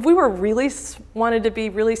 if we were really wanted to be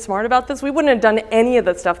really smart about this, we wouldn't have done any of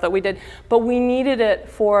the stuff that we did. But we needed it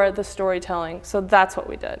for the storytelling, so that's what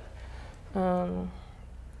we did. Okay,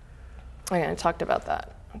 I talked about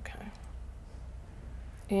that. Okay.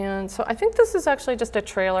 And so I think this is actually just a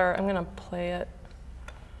trailer. I'm gonna play it.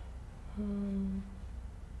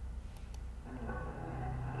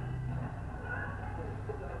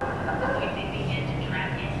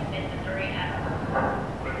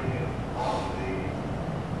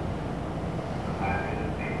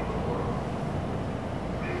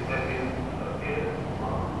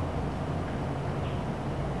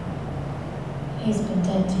 He's been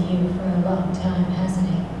dead to you for a long time, hasn't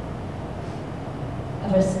he?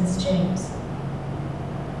 Ever since James.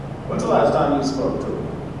 When's the last time you spoke to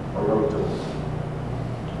him or wrote to him?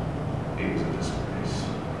 He was a disgrace.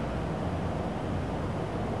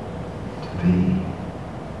 To be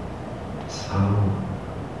so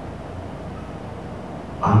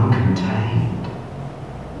uncontained.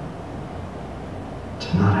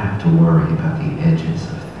 To not have to worry about the edges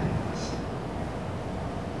of things.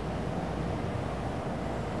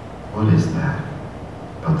 What is that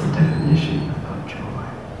but the definition of joy?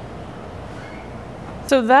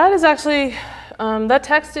 So that is actually, that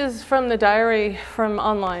text is from the diary from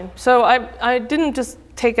online. So I didn't just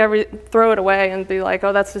throw it away and be like,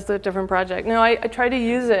 oh, that's just a different project. No, I tried to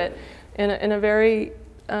use it in a very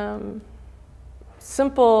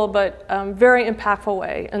simple but very impactful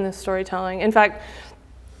way in this storytelling. In fact,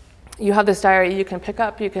 you have this diary you can pick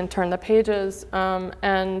up, you can turn the pages,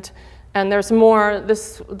 and there's more.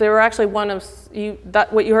 They were actually what you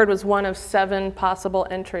heard was one of 7 possible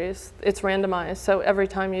entries. It's randomized, so every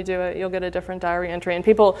time you do it, you'll get a different diary entry. And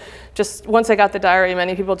people just, once they got the diary,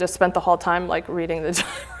 many people just spent the whole time like reading the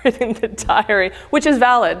diary, which is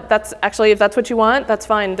valid. That's actually, if that's what you want, that's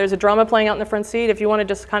fine. There's a drama playing out in the front seat. If you want to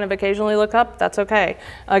just kind of occasionally look up, that's okay.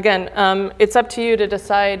 Again, it's up to you to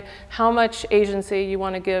decide how much agency you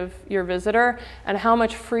want to give your visitor and how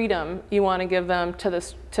much freedom you want to give them to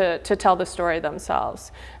tell the story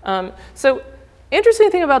themselves. So interesting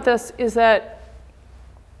thing about this is that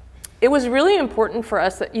it was really important for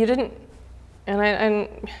us that you didn't, and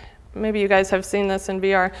maybe you guys have seen this in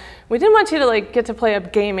VR, we didn't want you to like get to play a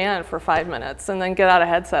gay man for 5 minutes and then get out a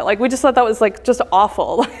headset. Like we just thought that was like just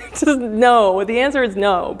awful. Just no, the answer is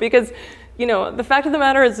no, because the fact of the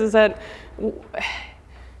matter is that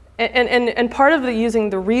and part of using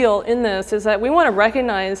the real in this is that we want to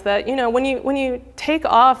recognize that when you take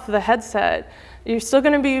off the headset, you're still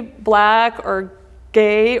going to be black or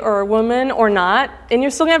gay or a woman or not, and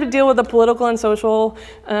you're still going to have to deal with the political and social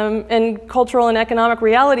and cultural and economic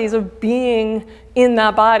realities of being in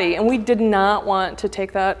that body. And we did not want to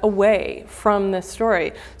take that away from this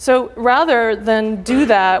story. So rather than do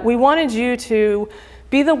that, we wanted you to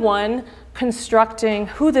be the one constructing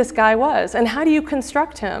who this guy was. And how do you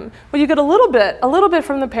construct him? Well, you get a little bit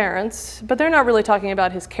from the parents, but they're not really talking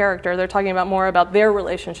about his character. They're talking about more about their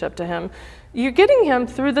relationship to him. You're getting him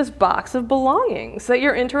through this box of belongings that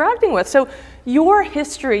you're interacting with. So your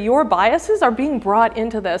history, your biases are being brought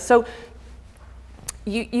into this. So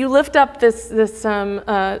you lift up this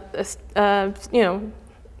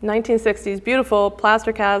 1960s beautiful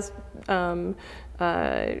plaster cast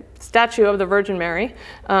statue of the Virgin Mary.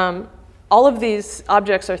 All of these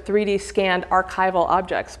objects are 3D scanned archival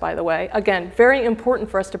objects, by the way. Again, very important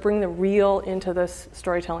for us to bring the real into this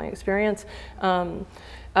storytelling experience.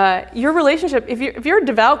 Your relationship, if you're a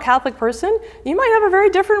devout Catholic person, you might have a very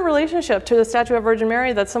different relationship to the statue of Virgin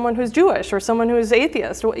Mary than someone who's Jewish or someone who's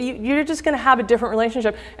atheist. You're just going to have a different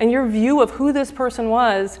relationship, and your view of who this person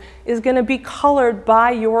was is going to be colored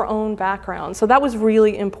by your own background. So that was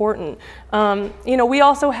really important. We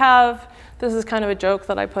also have, this is kind of a joke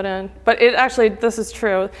that I put in, but this is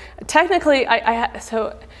true. Technically,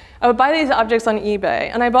 so I would buy these objects on eBay,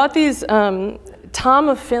 and I bought these Tom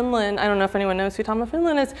of Finland, I don't know if anyone knows who Tom of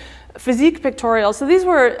Finland is, physique pictorials. So these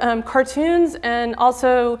were cartoons and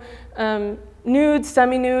also nudes,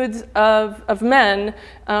 semi-nudes of men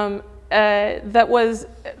that was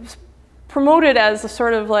promoted as a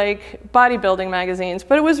sort of like bodybuilding magazines,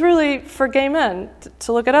 but it was really for gay men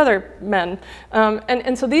to look at other men.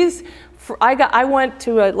 And so these, I went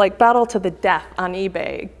to a battle to the death on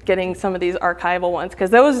eBay getting some of these archival ones,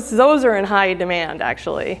 because those are in high demand,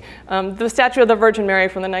 actually. The statue of the Virgin Mary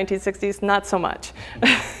from the 1960s, not so much.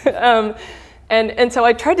 And so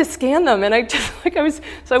I tried to scan them, and I was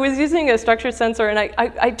using a structure sensor, and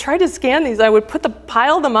I tried to scan these. I would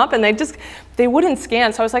pile them up, and they wouldn't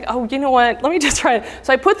scan. So I was like, oh, you know what? Let me just try it.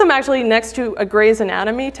 So I put them actually next to a Gray's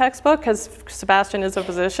Anatomy textbook, because Sebastian is a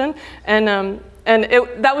physician, and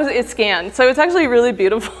it scanned. So it's actually really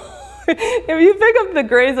beautiful. If you pick up the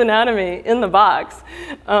Gray's Anatomy in the box,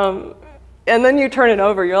 and then you turn it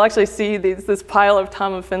over, you'll actually see this pile of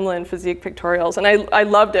Tom of Finland physique pictorials. And I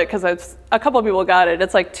loved it because a couple of people got it.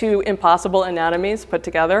 It's like 2 impossible anatomies put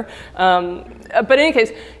together. But in any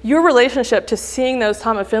case, your relationship to seeing those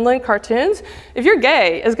Tom of Finland cartoons, if you're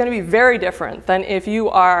gay, is going to be very different than if you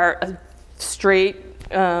are a straight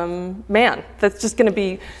man. That's just going to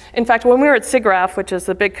be, in fact, when we were at SIGGRAPH, which is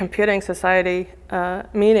the big computing society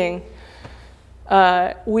meeting,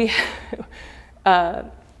 we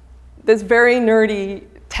this very nerdy,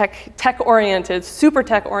 tech-oriented, super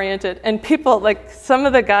tech-oriented, and people, some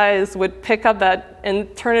of the guys would pick up that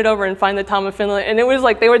and turn it over and find the Tom of Finland, and it was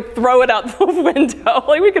like they would throw it out the window.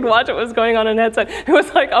 We could watch what was going on in the headset. It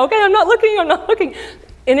was like, okay, I'm not looking.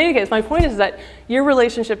 In any case, my point is that your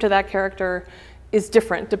relationship to that character is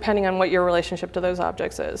different depending on what your relationship to those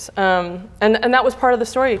objects is. And that was part of the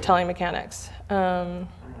storytelling mechanics.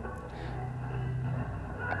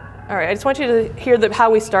 All right, I just want you to hear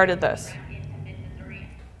how we started this.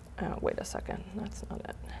 Oh, wait a second, that's not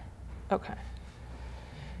it. Okay.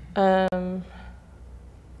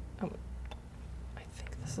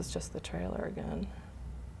 This is just the trailer again.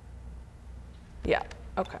 Yeah,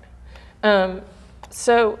 okay.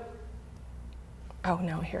 So, oh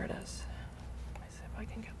no, here it is. Let me see if I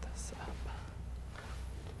can get this up.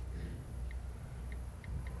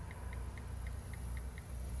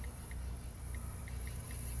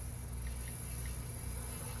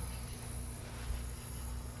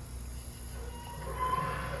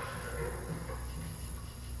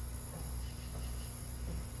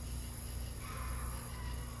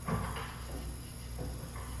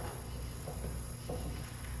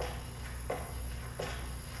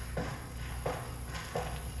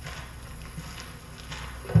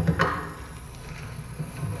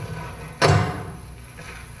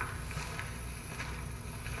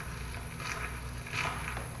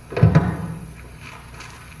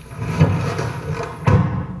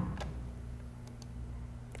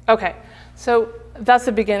 Okay, so that's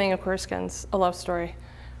the beginning of Queerskins, a love story.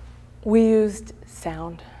 We used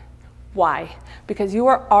sound. Why? Because you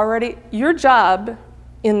are already, your job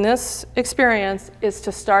in this experience is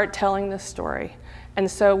to start telling this story.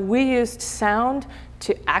 And so we used sound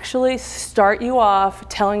to actually start you off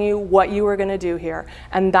telling you what you were gonna do here.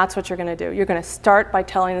 And that's what you're gonna do. You're gonna start by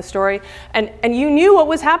telling the story. And you knew what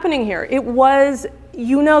was happening here. It was,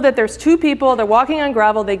 you know that there's two people, they're walking on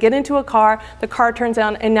gravel, they get into a car, the car turns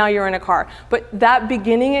on, and now you're in a car. But that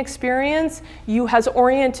beginning experience has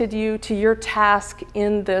oriented you to your task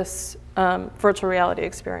in this virtual reality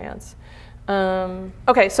experience.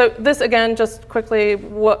 Okay, so this again, just quickly,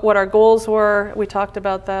 what our goals were. We talked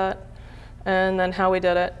about that, and then how we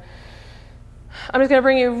did it. I'm just gonna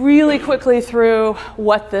bring you really quickly through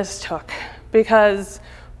what this took, because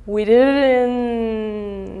we did it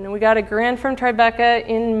we got a grant from Tribeca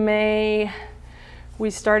in May. We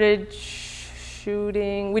started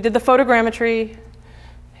shooting, we did the photogrammetry,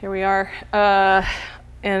 here we are,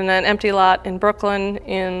 in an empty lot in Brooklyn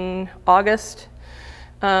in August.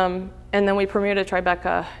 And then we premiered at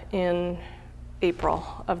Tribeca in April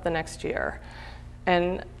of the next year.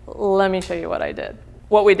 And let me show you what I did,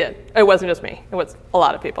 what we did. It wasn't just me, it was a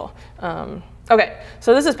lot of people. Okay,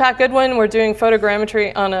 so this is Pat Goodwin. We're doing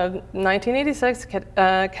photogrammetry on a 1986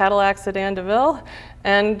 Cadillac Sedan DeVille.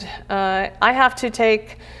 And I have to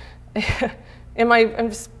take, I'm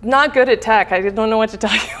just not good at tech. I don't know what to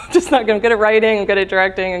tell you. I'm just not good. I'm good at writing, I'm good at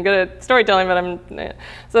directing, I'm good at storytelling, but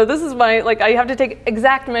so this is my, I have to take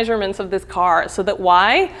exact measurements of this car so that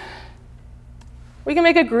why? We can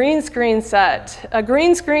make a green screen set, a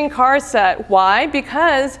green screen car set. Why?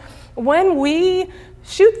 Because when we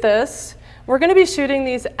shoot this, we're going to be shooting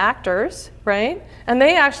these actors, right? And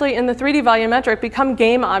they actually, in the 3D volumetric, become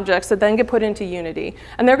game objects that then get put into Unity.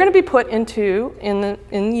 And they're going to be put into,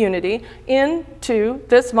 in Unity, into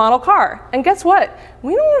this model car. And guess what?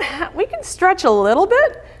 We can stretch a little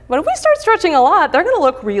bit, but if we start stretching a lot, they're going to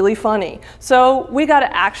look really funny. So we got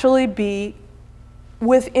to actually be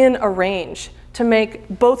within a range to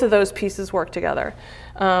make both of those pieces work together.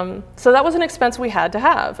 So that was an expense we had to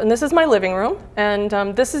have. And this is my living room. And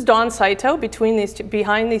this is Dawn Saito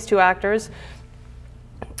behind these two actors,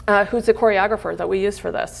 who's the choreographer that we used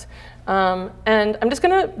for this. And I'm just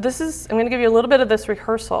gonna, I'm gonna give you a little bit of this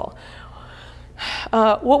rehearsal.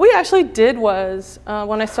 What we actually did was,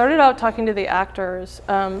 when I started out talking to the actors,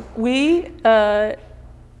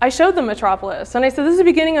 I showed them Metropolis, and I said, this is the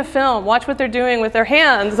beginning of film. Watch what they're doing with their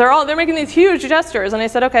hands. They're making these huge gestures. And I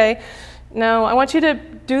said, okay, now I want you to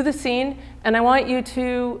do the scene, and I want you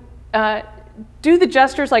to do the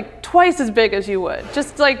gestures like twice as big as you would.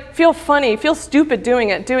 Just like feel funny, feel stupid doing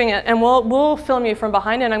it, and we'll film you from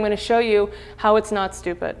behind, and I'm gonna show you how it's not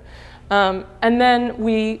stupid. And then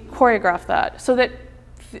we choreograph that so that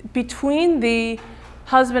between the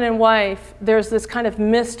husband and wife, there's this kind of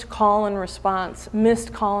missed call and response,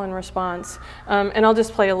 and I'll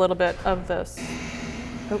just play a little bit of this.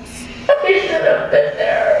 Oops. We should have been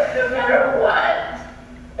there no matter what.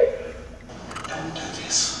 Don't do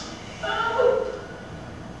this.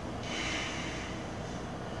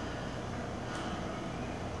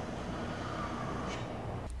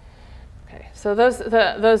 Okay, so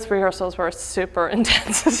those rehearsals were super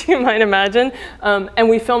intense, as you might imagine. And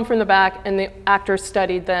we filmed from the back, and the actors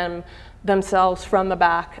studied themselves from the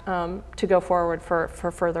back to go forward for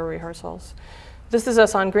further rehearsals. This is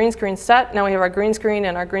us on green screen set. Now we have our green screen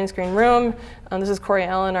in our green screen room. This is Corey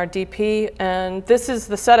Allen, our DP. And this is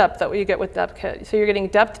the setup that you get with DepthKit. So you're getting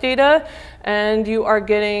depth data, and you are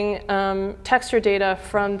getting texture data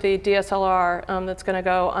from the DSLR that's going to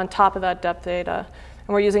go on top of that depth data.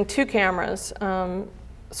 And we're using two cameras,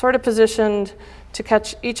 sort of positioned to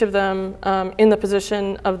catch each of them in the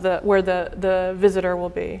position of where the visitor will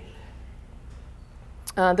be.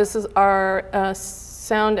 This is our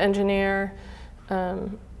sound engineer,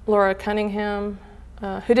 Laura Cunningham,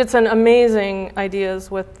 who did some amazing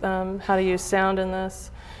ideas with how to use sound in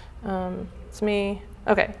this. It's me.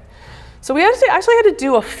 Okay. So we actually had to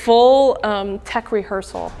do a full tech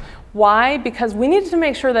rehearsal. Why? Because we needed to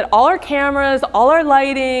make sure that all our cameras, all our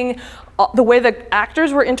lighting, the way the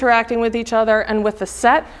actors were interacting with each other and with the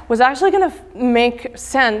set was actually going to make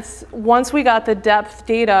sense once we got the depth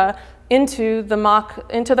data into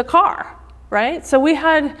the car, right? So we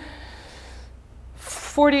had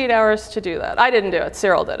 48 hours to do that. I didn't do it,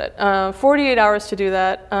 Cyril did it. 48 hours to do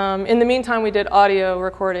that. In the meantime, we did audio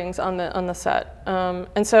recordings on the set.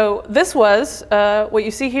 And so this was, what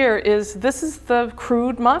you see here this is the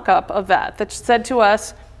crude mock-up of that said to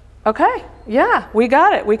us, okay, yeah, we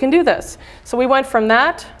got it, we can do this. So we went from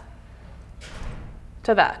that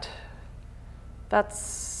to that.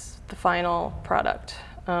 That's the final product.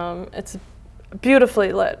 It's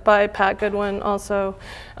beautifully lit by Pat Goodwin also.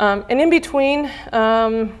 And in between,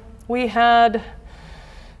 we had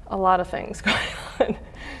a lot of things going on.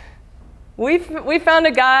 We found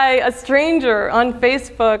a guy, a stranger on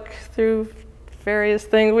Facebook through various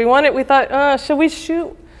things. We thought, should we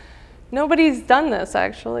shoot? Nobody's done this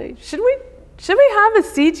actually. Should we have a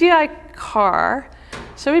CGI car?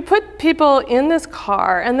 Should we put people in this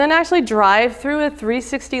car and then actually drive through a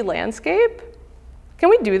 360 landscape? Can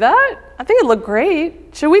we do that? I think it looked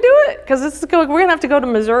great. Should we do it? Because we're gonna have to go to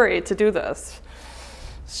Missouri to do this.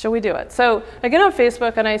 Should we do it? So I get on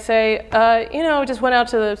Facebook and I say, just went out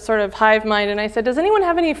to the sort of hive mind and I said, does anyone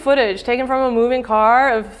have any footage taken from a moving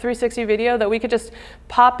car of 360 video that we could just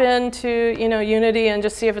pop into Unity and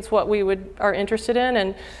just see if it's what we are interested in?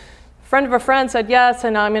 And a friend of a friend said yes,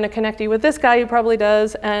 and I'm going to connect you with this guy who probably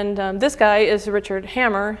does. And this guy is Richard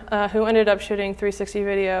Hammer, who ended up shooting 360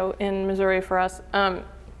 video in Missouri for us.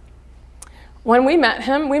 When we met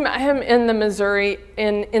him in the Missouri,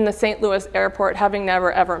 in the St. Louis airport, having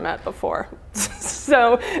never ever met before.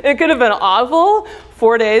 So it could have been awful,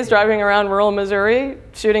 4 days driving around rural Missouri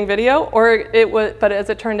shooting video, but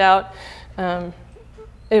as it turned out,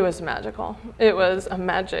 it was magical. It was a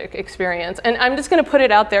magic experience. And I'm just gonna put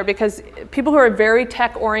it out there because people who are very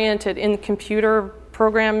tech oriented in computer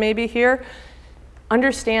program maybe here,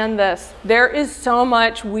 understand this. There is so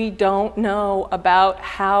much we don't know about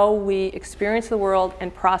how we experience the world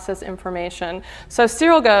and process information. So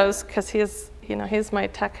Cyril goes, because he's my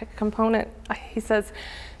tech component, he says,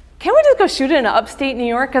 can't we just go shoot it in upstate New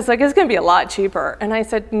York? Because it's gonna be a lot cheaper. And I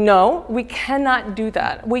said, no, we cannot do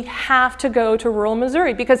that. We have to go to rural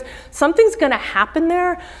Missouri because something's gonna happen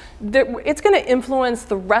there. It's gonna influence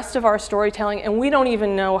the rest of our storytelling and we don't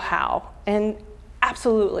even know how. And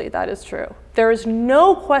absolutely, that is true. There is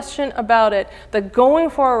no question about it that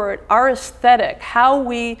going forward, our aesthetic,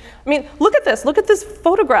 look at this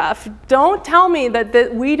photograph. Don't tell me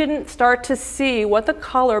that we didn't start to see what the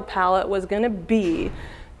color palette was gonna be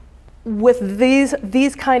with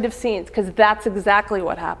these kind of scenes, because that's exactly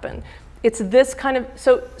what happened. It's this kind of,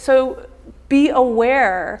 so be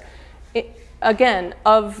aware, again,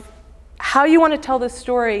 of how you want to tell this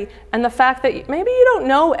story and the fact that maybe you don't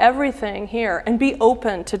know everything here, and be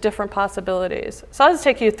open to different possibilities. So I'll just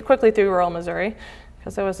take you quickly through rural Missouri,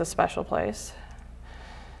 because it was a special place.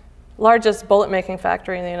 Largest bullet making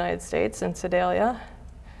factory in the United States in Sedalia.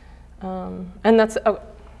 And that's,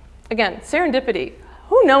 again, serendipity.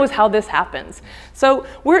 Who knows how this happens? So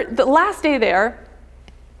the last day there,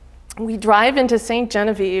 we drive into St.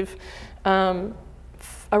 Genevieve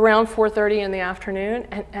around 4:30 in the afternoon,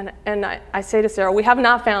 and I say to Cyril, we have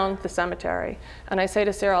not found the cemetery. And I say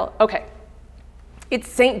to Cyril, okay, it's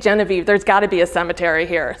St. Genevieve, there's gotta be a cemetery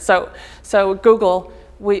here. So Google,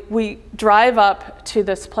 we drive up to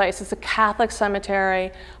this place. It's a Catholic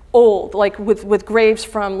cemetery, old, like with graves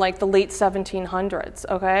from like the late 1700s,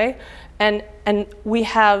 okay? And we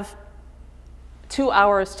have 2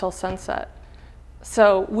 hours till sunset.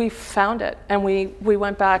 So we found it, and we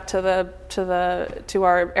went back to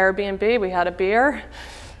our Airbnb. We had a beer.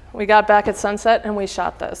 We got back at sunset, and we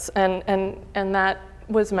shot this, and that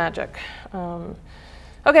was magic.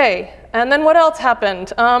 Okay, and then what else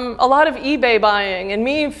happened? A lot of eBay buying, and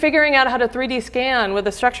me figuring out how to 3D scan with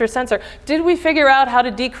a structure sensor. Did we figure out how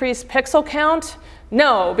to decrease pixel count?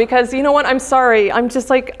 No, because you know what? I'm sorry. I'm just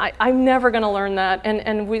like I'm never going to learn that,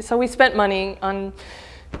 so we spent money on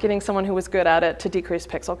getting someone who was good at it to decrease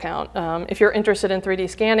pixel count. If you're interested in 3D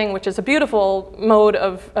scanning, which is a beautiful mode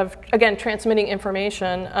of again, transmitting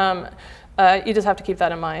information, you just have to keep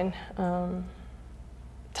that in mind.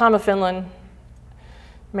 Tom of Finland,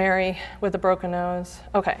 Mary with a broken nose.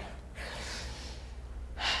 Okay.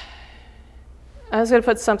 I was going to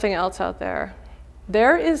put something else out there.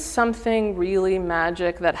 there is something really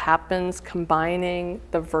magic that happens combining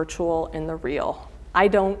the virtual and the real. I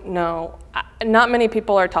don't know. Not many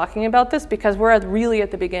people are talking about this because we're really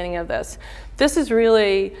at the beginning of this. This is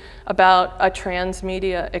really about a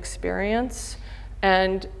transmedia experience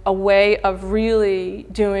and a way of really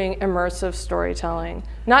doing immersive storytelling.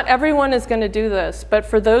 Not everyone is going to do this, but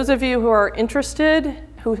for those of you who are interested,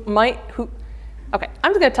 okay,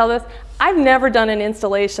 I'm just going to tell this. I've never done an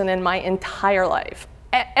installation in my entire life,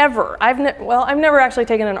 ever. I've never actually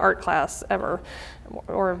taken an art class, ever.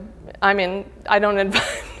 Or, I mean,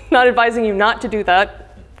 not advising you not to do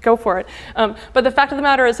that. Go for it. But the fact of the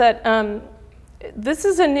matter is that this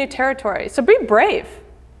is a new territory, so be brave.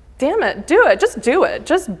 Damn it, do it, just do it.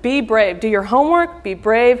 Just be brave. Do your homework, be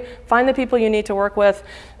brave, find the people you need to work with,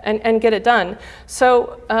 and get it done.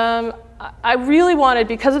 So I really wanted,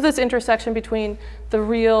 because of this intersection between the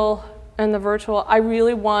real and the virtual, I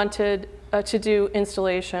really wanted to do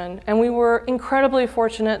installation. And we were incredibly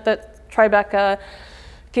fortunate that Tribeca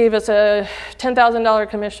gave us a $10,000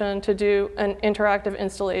 commission to do an interactive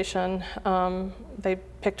installation. They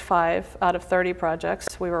picked 5 out of 30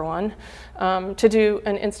 projects, we were one, to do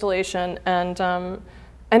an installation, and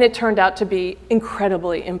it turned out to be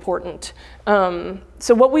incredibly important.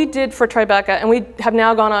 So what we did for Tribeca, and we have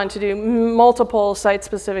now gone on to do multiple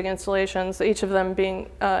site-specific installations, each of them being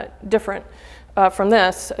different from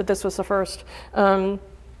this. This was the first.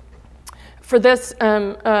 For this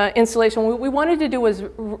installation, what we wanted to do was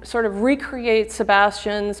sort of recreate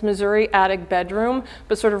Sebastian's Missouri attic bedroom,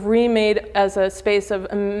 but sort of remade as a space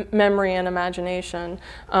of memory and imagination.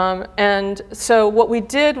 And so what we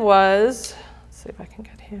did was, let's see if I can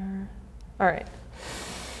get here. All right.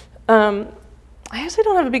 I actually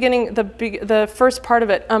don't have a beginning, the first part of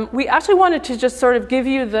it. We actually wanted to just sort of give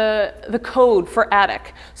you the code for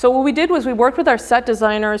attic. So what we did was we worked with our set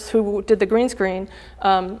designers who did the green screen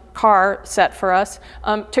car set for us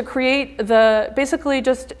to create basically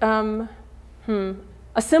just a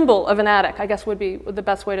symbol of an attic, I guess would be the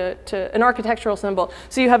best way to an architectural symbol.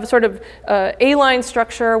 So you have a sort of A-line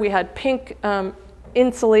structure. We had pink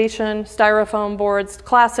insulation, styrofoam boards,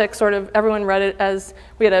 classic sort of, everyone read it as,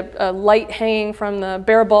 we had a light hanging from the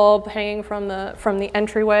bare bulb, hanging from the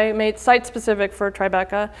entryway, made site specific for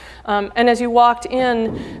Tribeca. And as you walked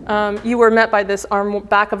in, you were met by this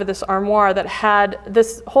back of this armoire that had,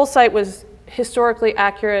 this whole site was historically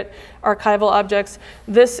accurate archival objects.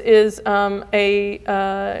 This is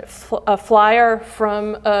a flyer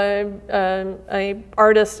from a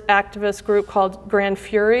artist activist group called Grand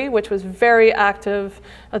Fury, which was very active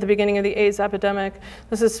at the beginning of the AIDS epidemic.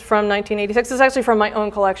 This is from 1986. This is actually from my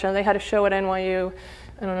own collection. They had a show at NYU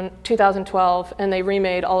in 2012, and they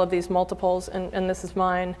remade all of these multiples, and this is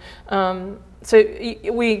mine. So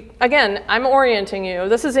again, I'm orienting you.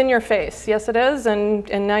 This is in your face. Yes, it is, and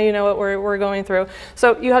now you know what we're going through.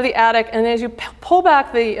 So you have the attic, and as you pull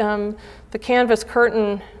back the canvas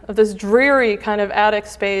curtain of this dreary kind of attic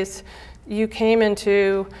space, you came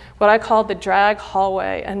into what I called the drag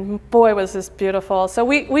hallway, and boy, was this beautiful. So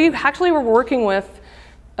we actually were working with,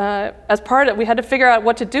 as part of it, we had to figure out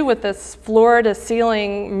what to do with this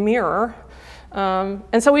floor-to-ceiling mirror.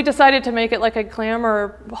 And so we decided to make it like a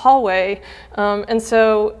glamour hallway. And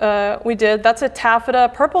so we did. That's a taffeta,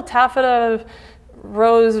 purple taffeta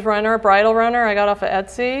rose runner, bridal runner I got off of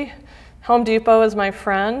Etsy. Home Depot is my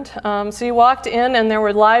friend. So you walked in and there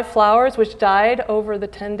were live flowers which died over the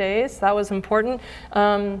 10 days. That was important.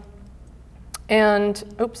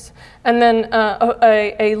 And then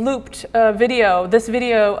a looped video. This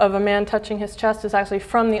video of a man touching his chest is actually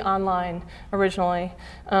from the online originally.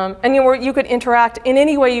 And you could interact in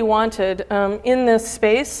any way you wanted in this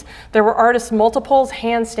space. There were artist multiples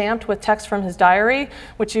hand-stamped with text from his diary,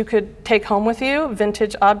 which you could take home with you,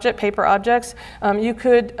 vintage paper objects. You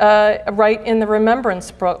could write in the remembrance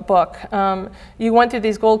book. You went through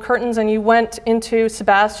these gold curtains and you went into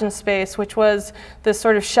Sebastian's space, which was this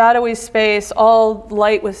sort of shadowy space. All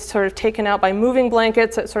light was sort of taken out by moving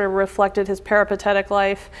blankets that sort of reflected his peripatetic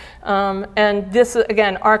life. And this,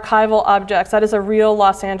 again, archival objects. That is a real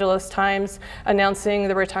Los Angeles Times announcing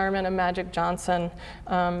the retirement of Magic Johnson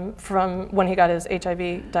from when he got his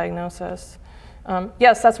HIV diagnosis.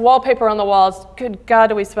 Yes, that's wallpaper on the walls. Good God,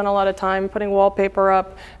 do we spend a lot of time putting wallpaper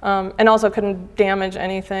up, and also couldn't damage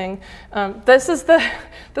anything. This is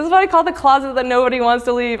what I call the closet that nobody wants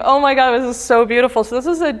to leave. Oh my God, this is so beautiful. So this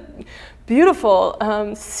is a beautiful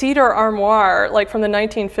cedar armoire, like from the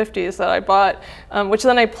 1950s that I bought, which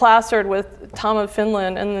then I plastered with Tom of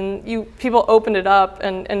Finland, and then people opened it up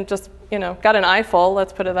and just, got an eyeful,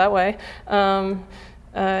 let's put it that way.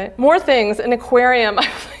 More things, an aquarium.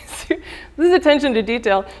 this is attention to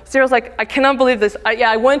detail. Cyril's like, I cannot believe this.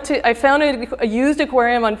 I found a used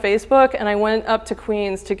aquarium on Facebook, and I went up to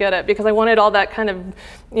Queens to get it because I wanted all that kind of,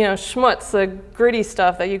 schmutz, the gritty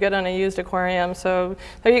stuff that you get on a used aquarium. So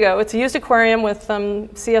there you go. It's a used aquarium with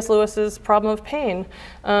C.S. Lewis's Problem of Pain.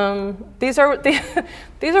 These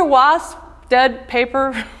are wasps, dead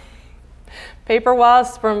paper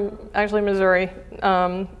wasps from actually Missouri.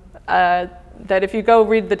 That if you go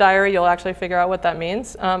read the diary, you'll actually figure out what that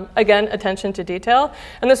means. Again, attention to detail.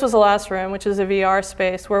 And this was the last room, which is a VR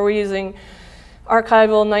space where we're using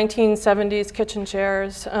archival 1970s kitchen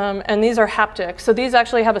chairs. And these are haptic. So these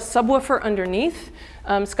actually have a subwoofer underneath.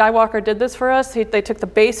 Skywalker did this for us. They took the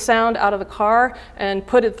bass sound out of the car and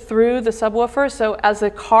put it through the subwoofer. So as the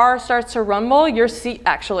car starts to rumble, your seat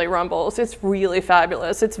actually rumbles. It's really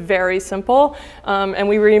fabulous. It's very simple. And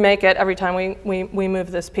we remake it every time we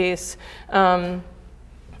move this piece.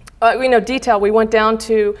 Detail, we went down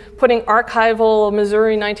to putting archival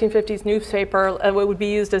Missouri 1950s newspaper that would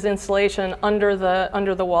be used as insulation under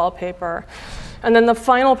the wallpaper. And then the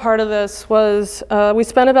final part of this was we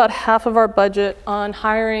spent about half of our budget on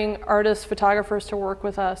hiring artists, photographers to work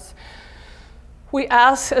with us. We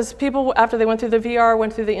asked, as people, after they went through the VR,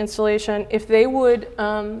 went through the installation, if they would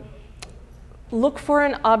look for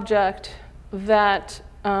an object that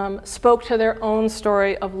spoke to their own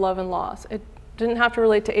story of love and loss. It didn't have to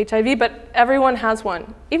relate to HIV, but everyone has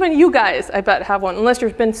one. Even you guys, I bet, have one, unless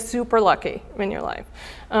you've been super lucky in your life.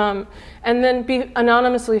 And then be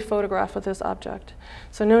anonymously photographed with this object.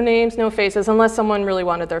 So no names, no faces, unless someone really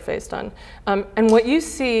wanted their face done. And what you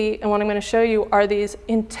see, and what I'm going to show you, are these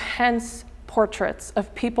intense portraits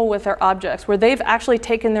of people with their objects, where they've actually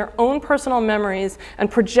taken their own personal memories and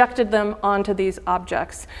projected them onto these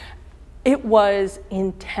objects. It was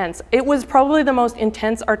intense. It was probably the most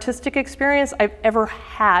intense artistic experience I've ever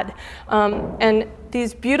had. And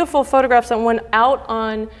these beautiful photographs that went out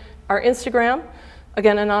on our Instagram,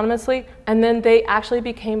 again, anonymously, and then they actually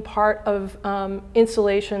became part of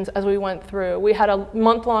installations as we went through. We had a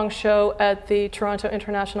month-long show at the Toronto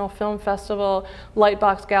International Film Festival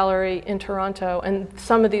Lightbox Gallery in Toronto, and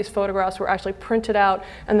some of these photographs were actually printed out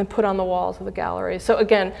and then put on the walls of the gallery. So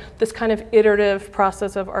again, this kind of iterative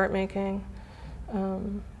process of art making.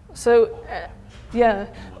 Yeah,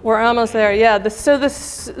 we're almost there. Yeah, this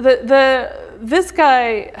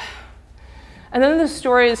guy. And then the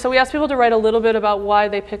story, so we asked people to write a little bit about why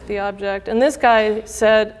they picked the object. And this guy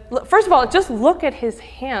said, first of all, just look at his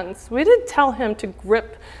hands. We didn't tell him to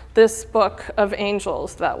grip this book of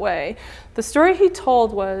angels that way. The story he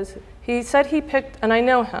told was, he said he picked, and I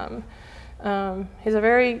know him, he's a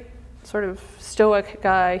very sort of stoic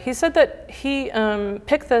guy. He said that he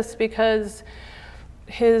picked this because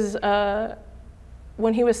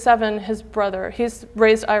when he was 7, his brother, he's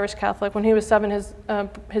raised Irish Catholic, when he was 7, his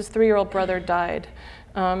 3-year-old brother died.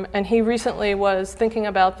 And he recently was thinking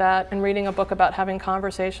about that and reading a book about having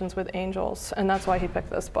conversations with angels, and that's why he picked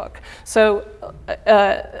this book. So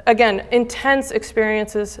again, intense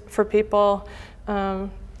experiences for people.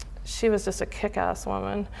 She was just a kick-ass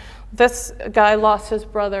woman. This guy lost his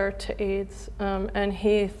brother to AIDS, and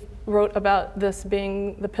he wrote about this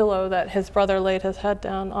being the pillow that his brother laid his head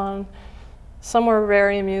down on. Some were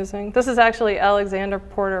very amusing. This is actually Alexander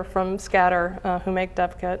Porter from Scatter, who make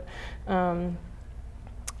DevKit.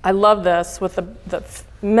 I love this with a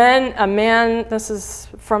man, this is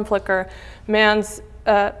from Flickr, man's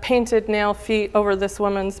painted nail feet over this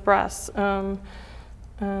woman's breasts.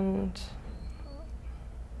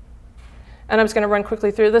 And I'm just going to run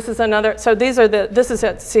quickly through. This is another, so these are this is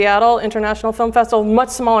at Seattle International Film Festival, much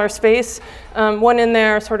smaller space. One in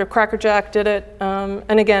there, sort of Cracker Jack did it.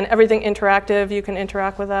 And again, everything interactive, you can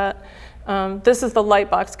interact with that. This is the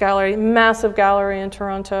Lightbox Gallery, massive gallery in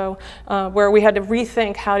Toronto, where we had to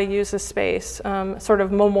rethink how to use the space, sort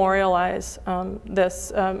of memorialize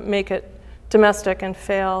this, make it domestic and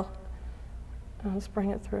fail. Let's bring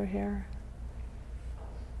it through here.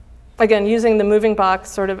 Again, using the moving box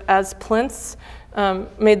sort of as plinths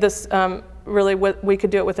made this really, we could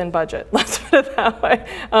do it within budget, let's put it that way.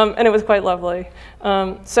 And it was quite lovely.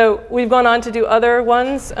 So we've gone on to do other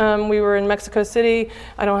ones. We were in Mexico City.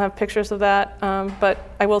 I don't have pictures of that, but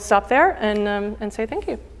I will stop there and say thank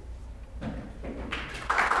you.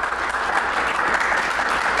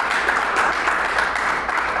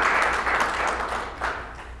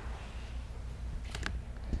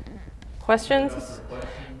 Questions?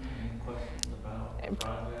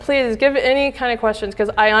 Please give any kind of questions, because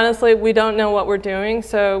I honestly, we don't know what we're doing,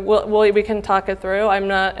 so we can talk it through. I'm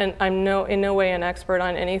in no way an expert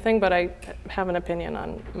on anything, but I have an opinion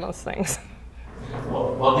on most things. Well,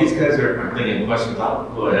 Well, while these guys are thinking questions, I'll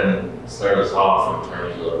go ahead and start us off in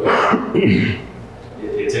terms of,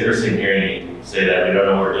 it's interesting hearing you say that we don't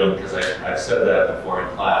know what we're doing, because I've said that before in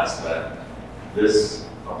class, that this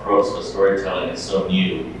approach to storytelling is so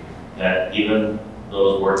new that even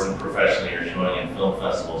those working professionally or showing in film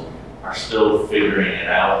festivals are still figuring it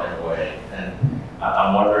out in a way. And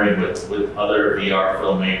I'm wondering with other VR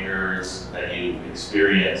filmmakers that you've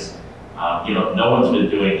experienced, you know, no one's been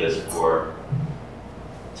doing this for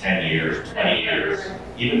 10 years, 20 years,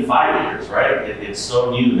 even 5 years, right? It's so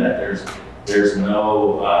new that there's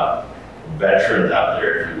no veterans out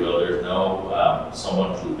there, if you will. There's no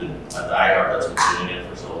someone who's been a diehard that's been doing it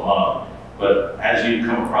for so long. But as you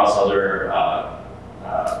come across other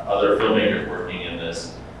filmmakers working in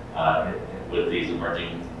this, with these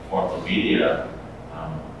emerging forms of media,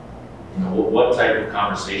 you know, what type of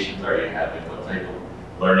conversations are you having? What type of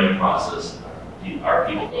learning process are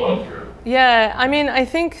people going through? Yeah, I mean, I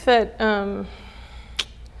think that,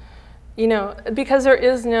 you know, because there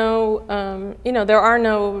is no, you know, there are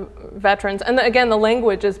no veterans, and again, the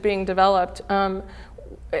language is being developed. On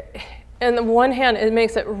the one hand, it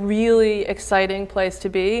makes it really exciting place to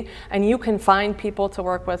be, and you can find people to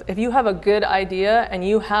work with. If you have a good idea and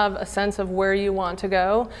you have a sense of where you want to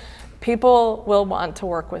go, people will want to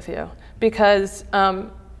work with you, because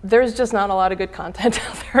there's just not a lot of good content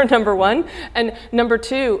out there, number one. And number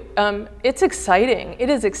two, it's exciting. It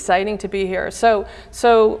is exciting to be here. So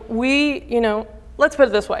we, you know, let's put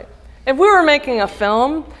it this way. If we were making a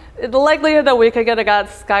film, the likelihood that we could get a guy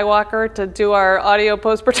Skywalker to do our audio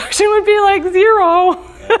post-production would be like 0.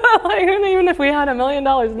 Like, even if we had $1 million,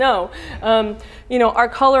 no. You know, our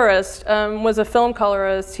colorist was a film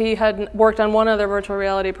colorist. He had worked on one other virtual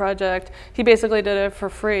reality project. He basically did it for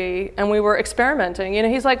free, and we were experimenting. You know,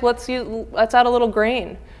 he's like, let's add a little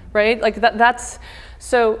grain, right? Like that's,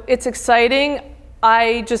 so it's exciting.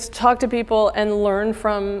 I just talk to people and learn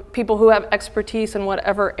from people who have expertise in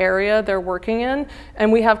whatever area they're working in,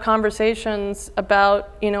 and we have conversations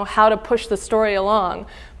about, you know, how to push the story along.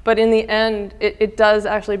 But in the end, it does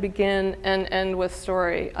actually begin and end with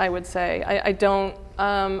story, I would say.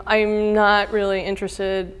 I'm not really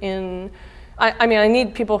interested in, I mean, I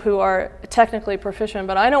need people who are technically proficient,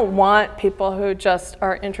 but I don't want people who just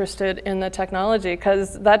are interested in the technology,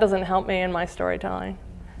 because that doesn't help me in my storytelling.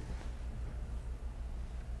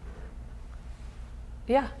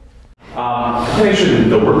 Yeah. I'm interested in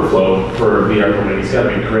the workflow for VR filmmaking. It's got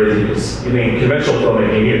to be crazy, because in conventional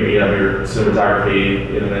filmmaking, you have your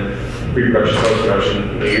cinematography and then pre-production, post-production.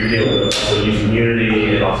 You know, you're dealing with also using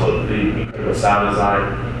Unity and also the incredible sound design.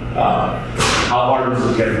 How hard is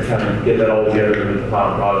it to kind of get that all together into the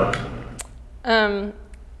final product?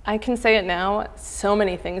 I can say it now. So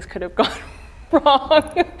many things could have gone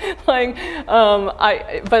wrong, like,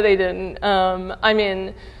 but they didn't. I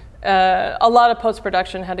mean. A lot of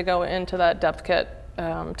post-production had to go into that depth kit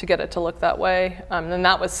to get it to look that way. And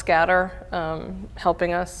that was Scatter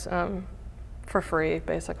helping us for free,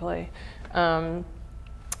 basically.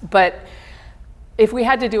 But if we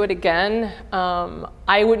had to do it again,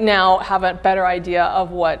 I would now have a better idea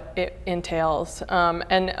of what it entails.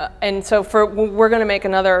 And so we're going to make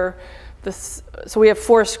another. So we have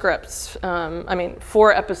 4 scripts,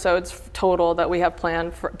 4 episodes total that we have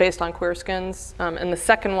planned based on Queerskins. And the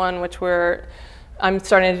second one, which I'm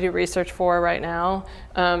starting to do research for right now,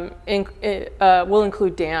 will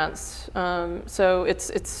include dance. So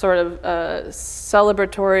it's sort of a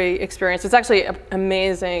celebratory experience. It's actually an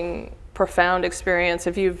amazing, profound experience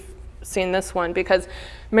if you've seen this one, because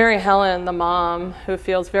Mary Helen, the mom, who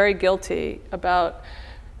feels very guilty about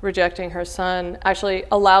rejecting her son, actually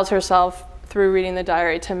allows herself, through reading the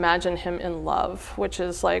diary, to imagine him in love, which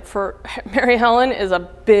is, like, for Mary Helen, is a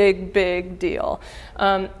big, big deal.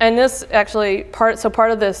 And this actually, part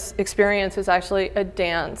of this experience is actually a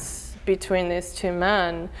dance between these 2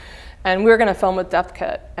 men, and we're gonna film with depth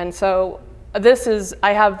kit. And so this is,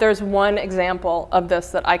 there's one example of this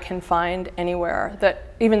that I can find anywhere that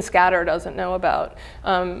even Scatter doesn't know about.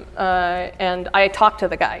 And I talked to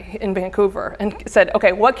the guy in Vancouver and said,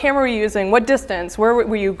 okay, what camera were you using? What distance? Where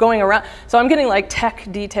were you going around? So I'm getting like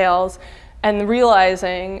tech details and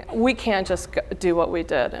realizing we can't just do what we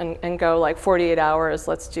did and go like 48 hours,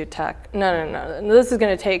 let's do tech. No. This is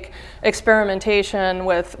going to take experimentation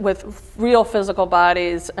with real physical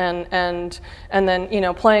bodies and then, you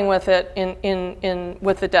know, playing with it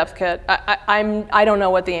with the depth kit. I don't know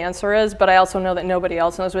what the answer is, but I also know that nobody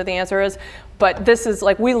else knows what the answer is. But this is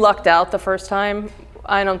like, we lucked out the first time.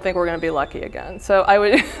 I don't think we're going to be lucky again. So I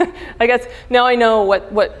would, I guess now I know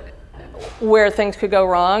where things could go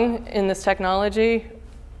wrong in this technology,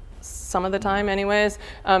 some of the time anyways,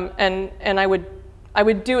 and I would I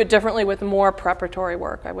would do it differently with more preparatory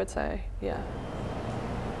work, I would say, yeah.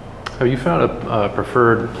 Have you found a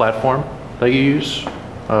preferred platform that you use?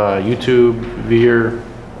 YouTube, Veer,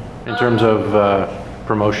 in terms of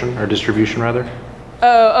promotion or distribution, rather?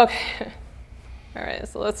 Oh, okay. All right,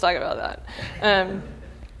 so let's talk about that.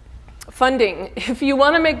 Funding. If you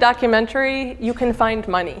want to make documentary, you can find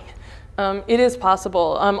money. It is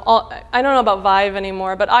possible. I don't know about Vive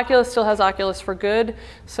anymore, but Oculus still has Oculus for Good.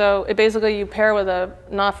 So it basically you pair with a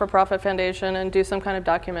not-for-profit foundation and do some kind of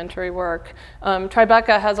documentary work.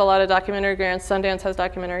 Tribeca has a lot of documentary grants. Sundance has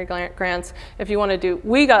documentary grants. If you want to do,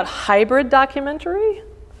 we got hybrid documentary,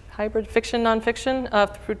 hybrid fiction, nonfiction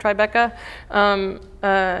through Tribeca,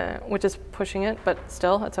 which is pushing it, but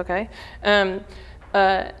still, that's okay.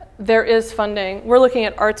 There is funding. We're looking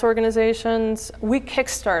at arts organizations. We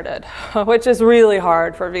kickstarted, which is really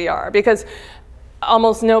hard for VR because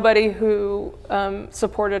almost nobody who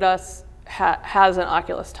supported us has an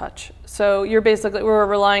Oculus Touch. So we're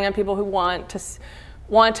relying on people who want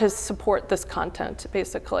to support this content,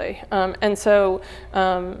 basically. And so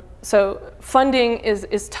funding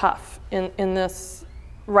is tough in this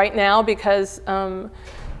right now because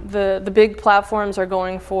the big platforms are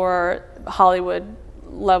going for Hollywood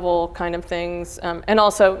level kind of things, and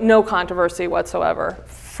also no controversy whatsoever.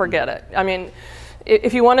 Forget it. I mean,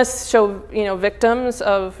 if you want to show victims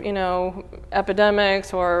of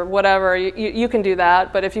epidemics or whatever, you can do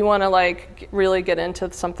that. But if you want to like really get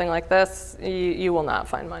into something like this, you will not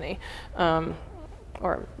find money,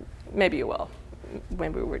 or maybe you will.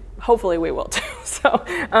 Hopefully we will too. So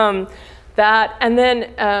that, and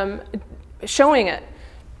then showing it.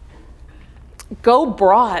 Go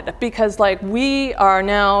broad, because like we are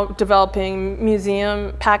now developing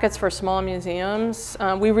museum packets for small museums.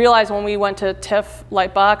 We realized when we went to TIFF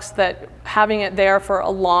Lightbox that having it there for a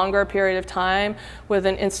longer period of time with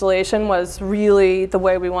an installation was really the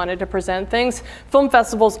way we wanted to present things. Film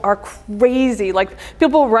festivals are crazy. Like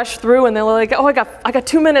people rush through and they're like, oh, I got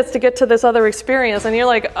 2 minutes to get to this other experience. And you're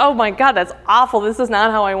like, oh my God, that's awful. This is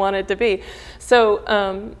not how I want it to be.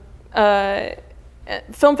 So,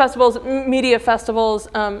 film festivals, media festivals,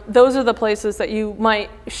 those are the places that you might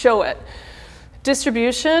show it.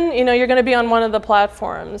 Distribution, you're going to be on one of the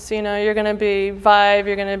platforms. You're going to be Vive,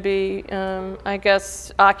 you're going to be, I guess,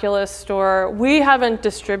 Oculus Store. We haven't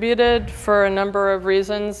distributed for a number of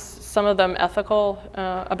reasons, some of them ethical,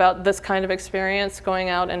 about this kind of experience, going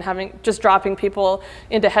out and just dropping people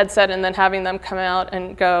into headset and then having them come out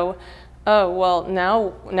and go, oh, well,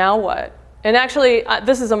 now what? And actually,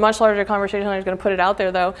 this is a much larger conversation. I'm just going to put it out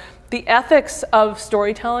there, though. The ethics of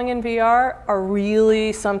storytelling in VR are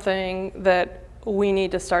really something that we need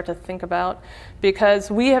to start to think about, because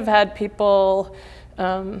we have had people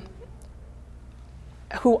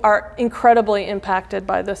who are incredibly impacted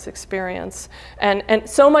by this experience. And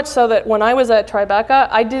so much so that when I was at Tribeca,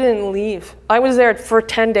 I didn't leave. I was there for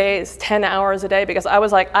 10 days, 10 hours a day, because I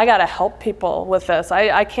was like, I gotta help people with this.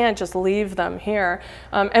 I can't just leave them here.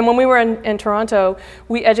 And when we were in Toronto,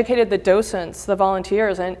 we educated the docents, the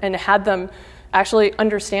volunteers, and had them actually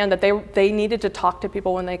understand that they needed to talk to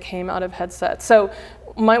people when they came out of headsets. So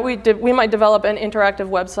we might develop an interactive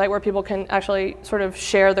website where people can actually sort of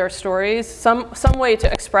share their stories, some way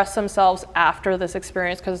to express themselves after this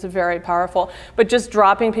experience, because it's very powerful. But just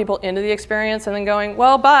dropping people into the experience and then going,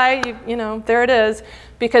 well, bye, there it is,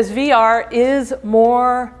 because VR is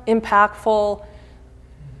more impactful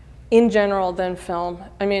in general than film.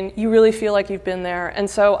 I mean, you really feel like you've been there. And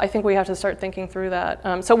so I think we have to start thinking through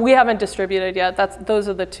that. So we haven't distributed yet. Those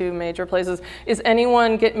are the two major places. Is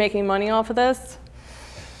anyone making money off of this?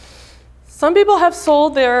 Some people have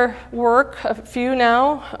sold their work, a few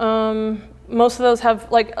now. Most of those have,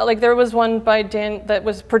 like there was one that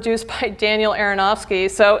was produced by Daniel Aronofsky.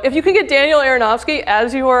 So if you can get Daniel Aronofsky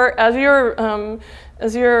as your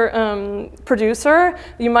producer,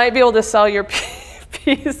 you might be able to sell your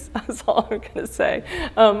piece. That's all I'm going to say.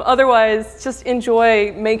 Otherwise, just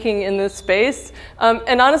enjoy making in this space.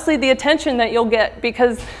 And honestly, the attention that you'll get,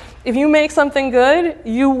 because if you make something good,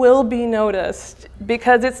 you will be noticed,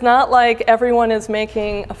 because it's not like everyone is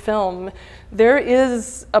making a film. There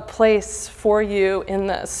is a place for you in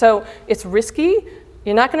this. So it's risky.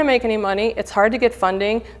 You're not going to make any money. It's hard to get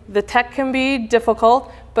funding. The tech can be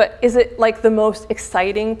difficult, but is it like the most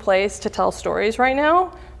exciting place to tell stories right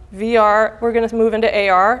now? VR, we're going to move into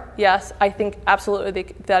AR. Yes, I think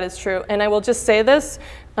absolutely that is true. And I will just say this,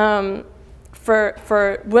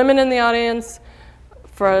 for women in the audience,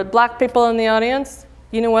 for Black people in the audience,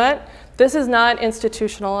 you know what? This is not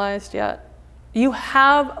institutionalized yet. You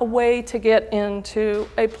have a way to get into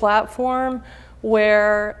a platform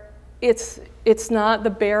where it's not, the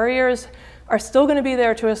barriers are still going to be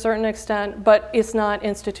there to a certain extent, but it's not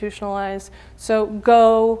institutionalized. So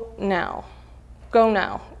go now. Go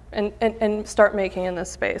now and start making in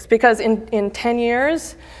this space. Because in 10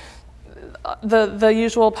 years, the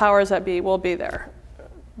usual powers that be will be there.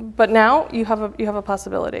 But now you have a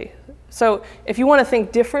possibility. So if you want to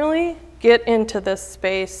think differently, get into this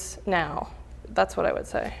space now. That's what I would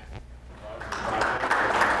say.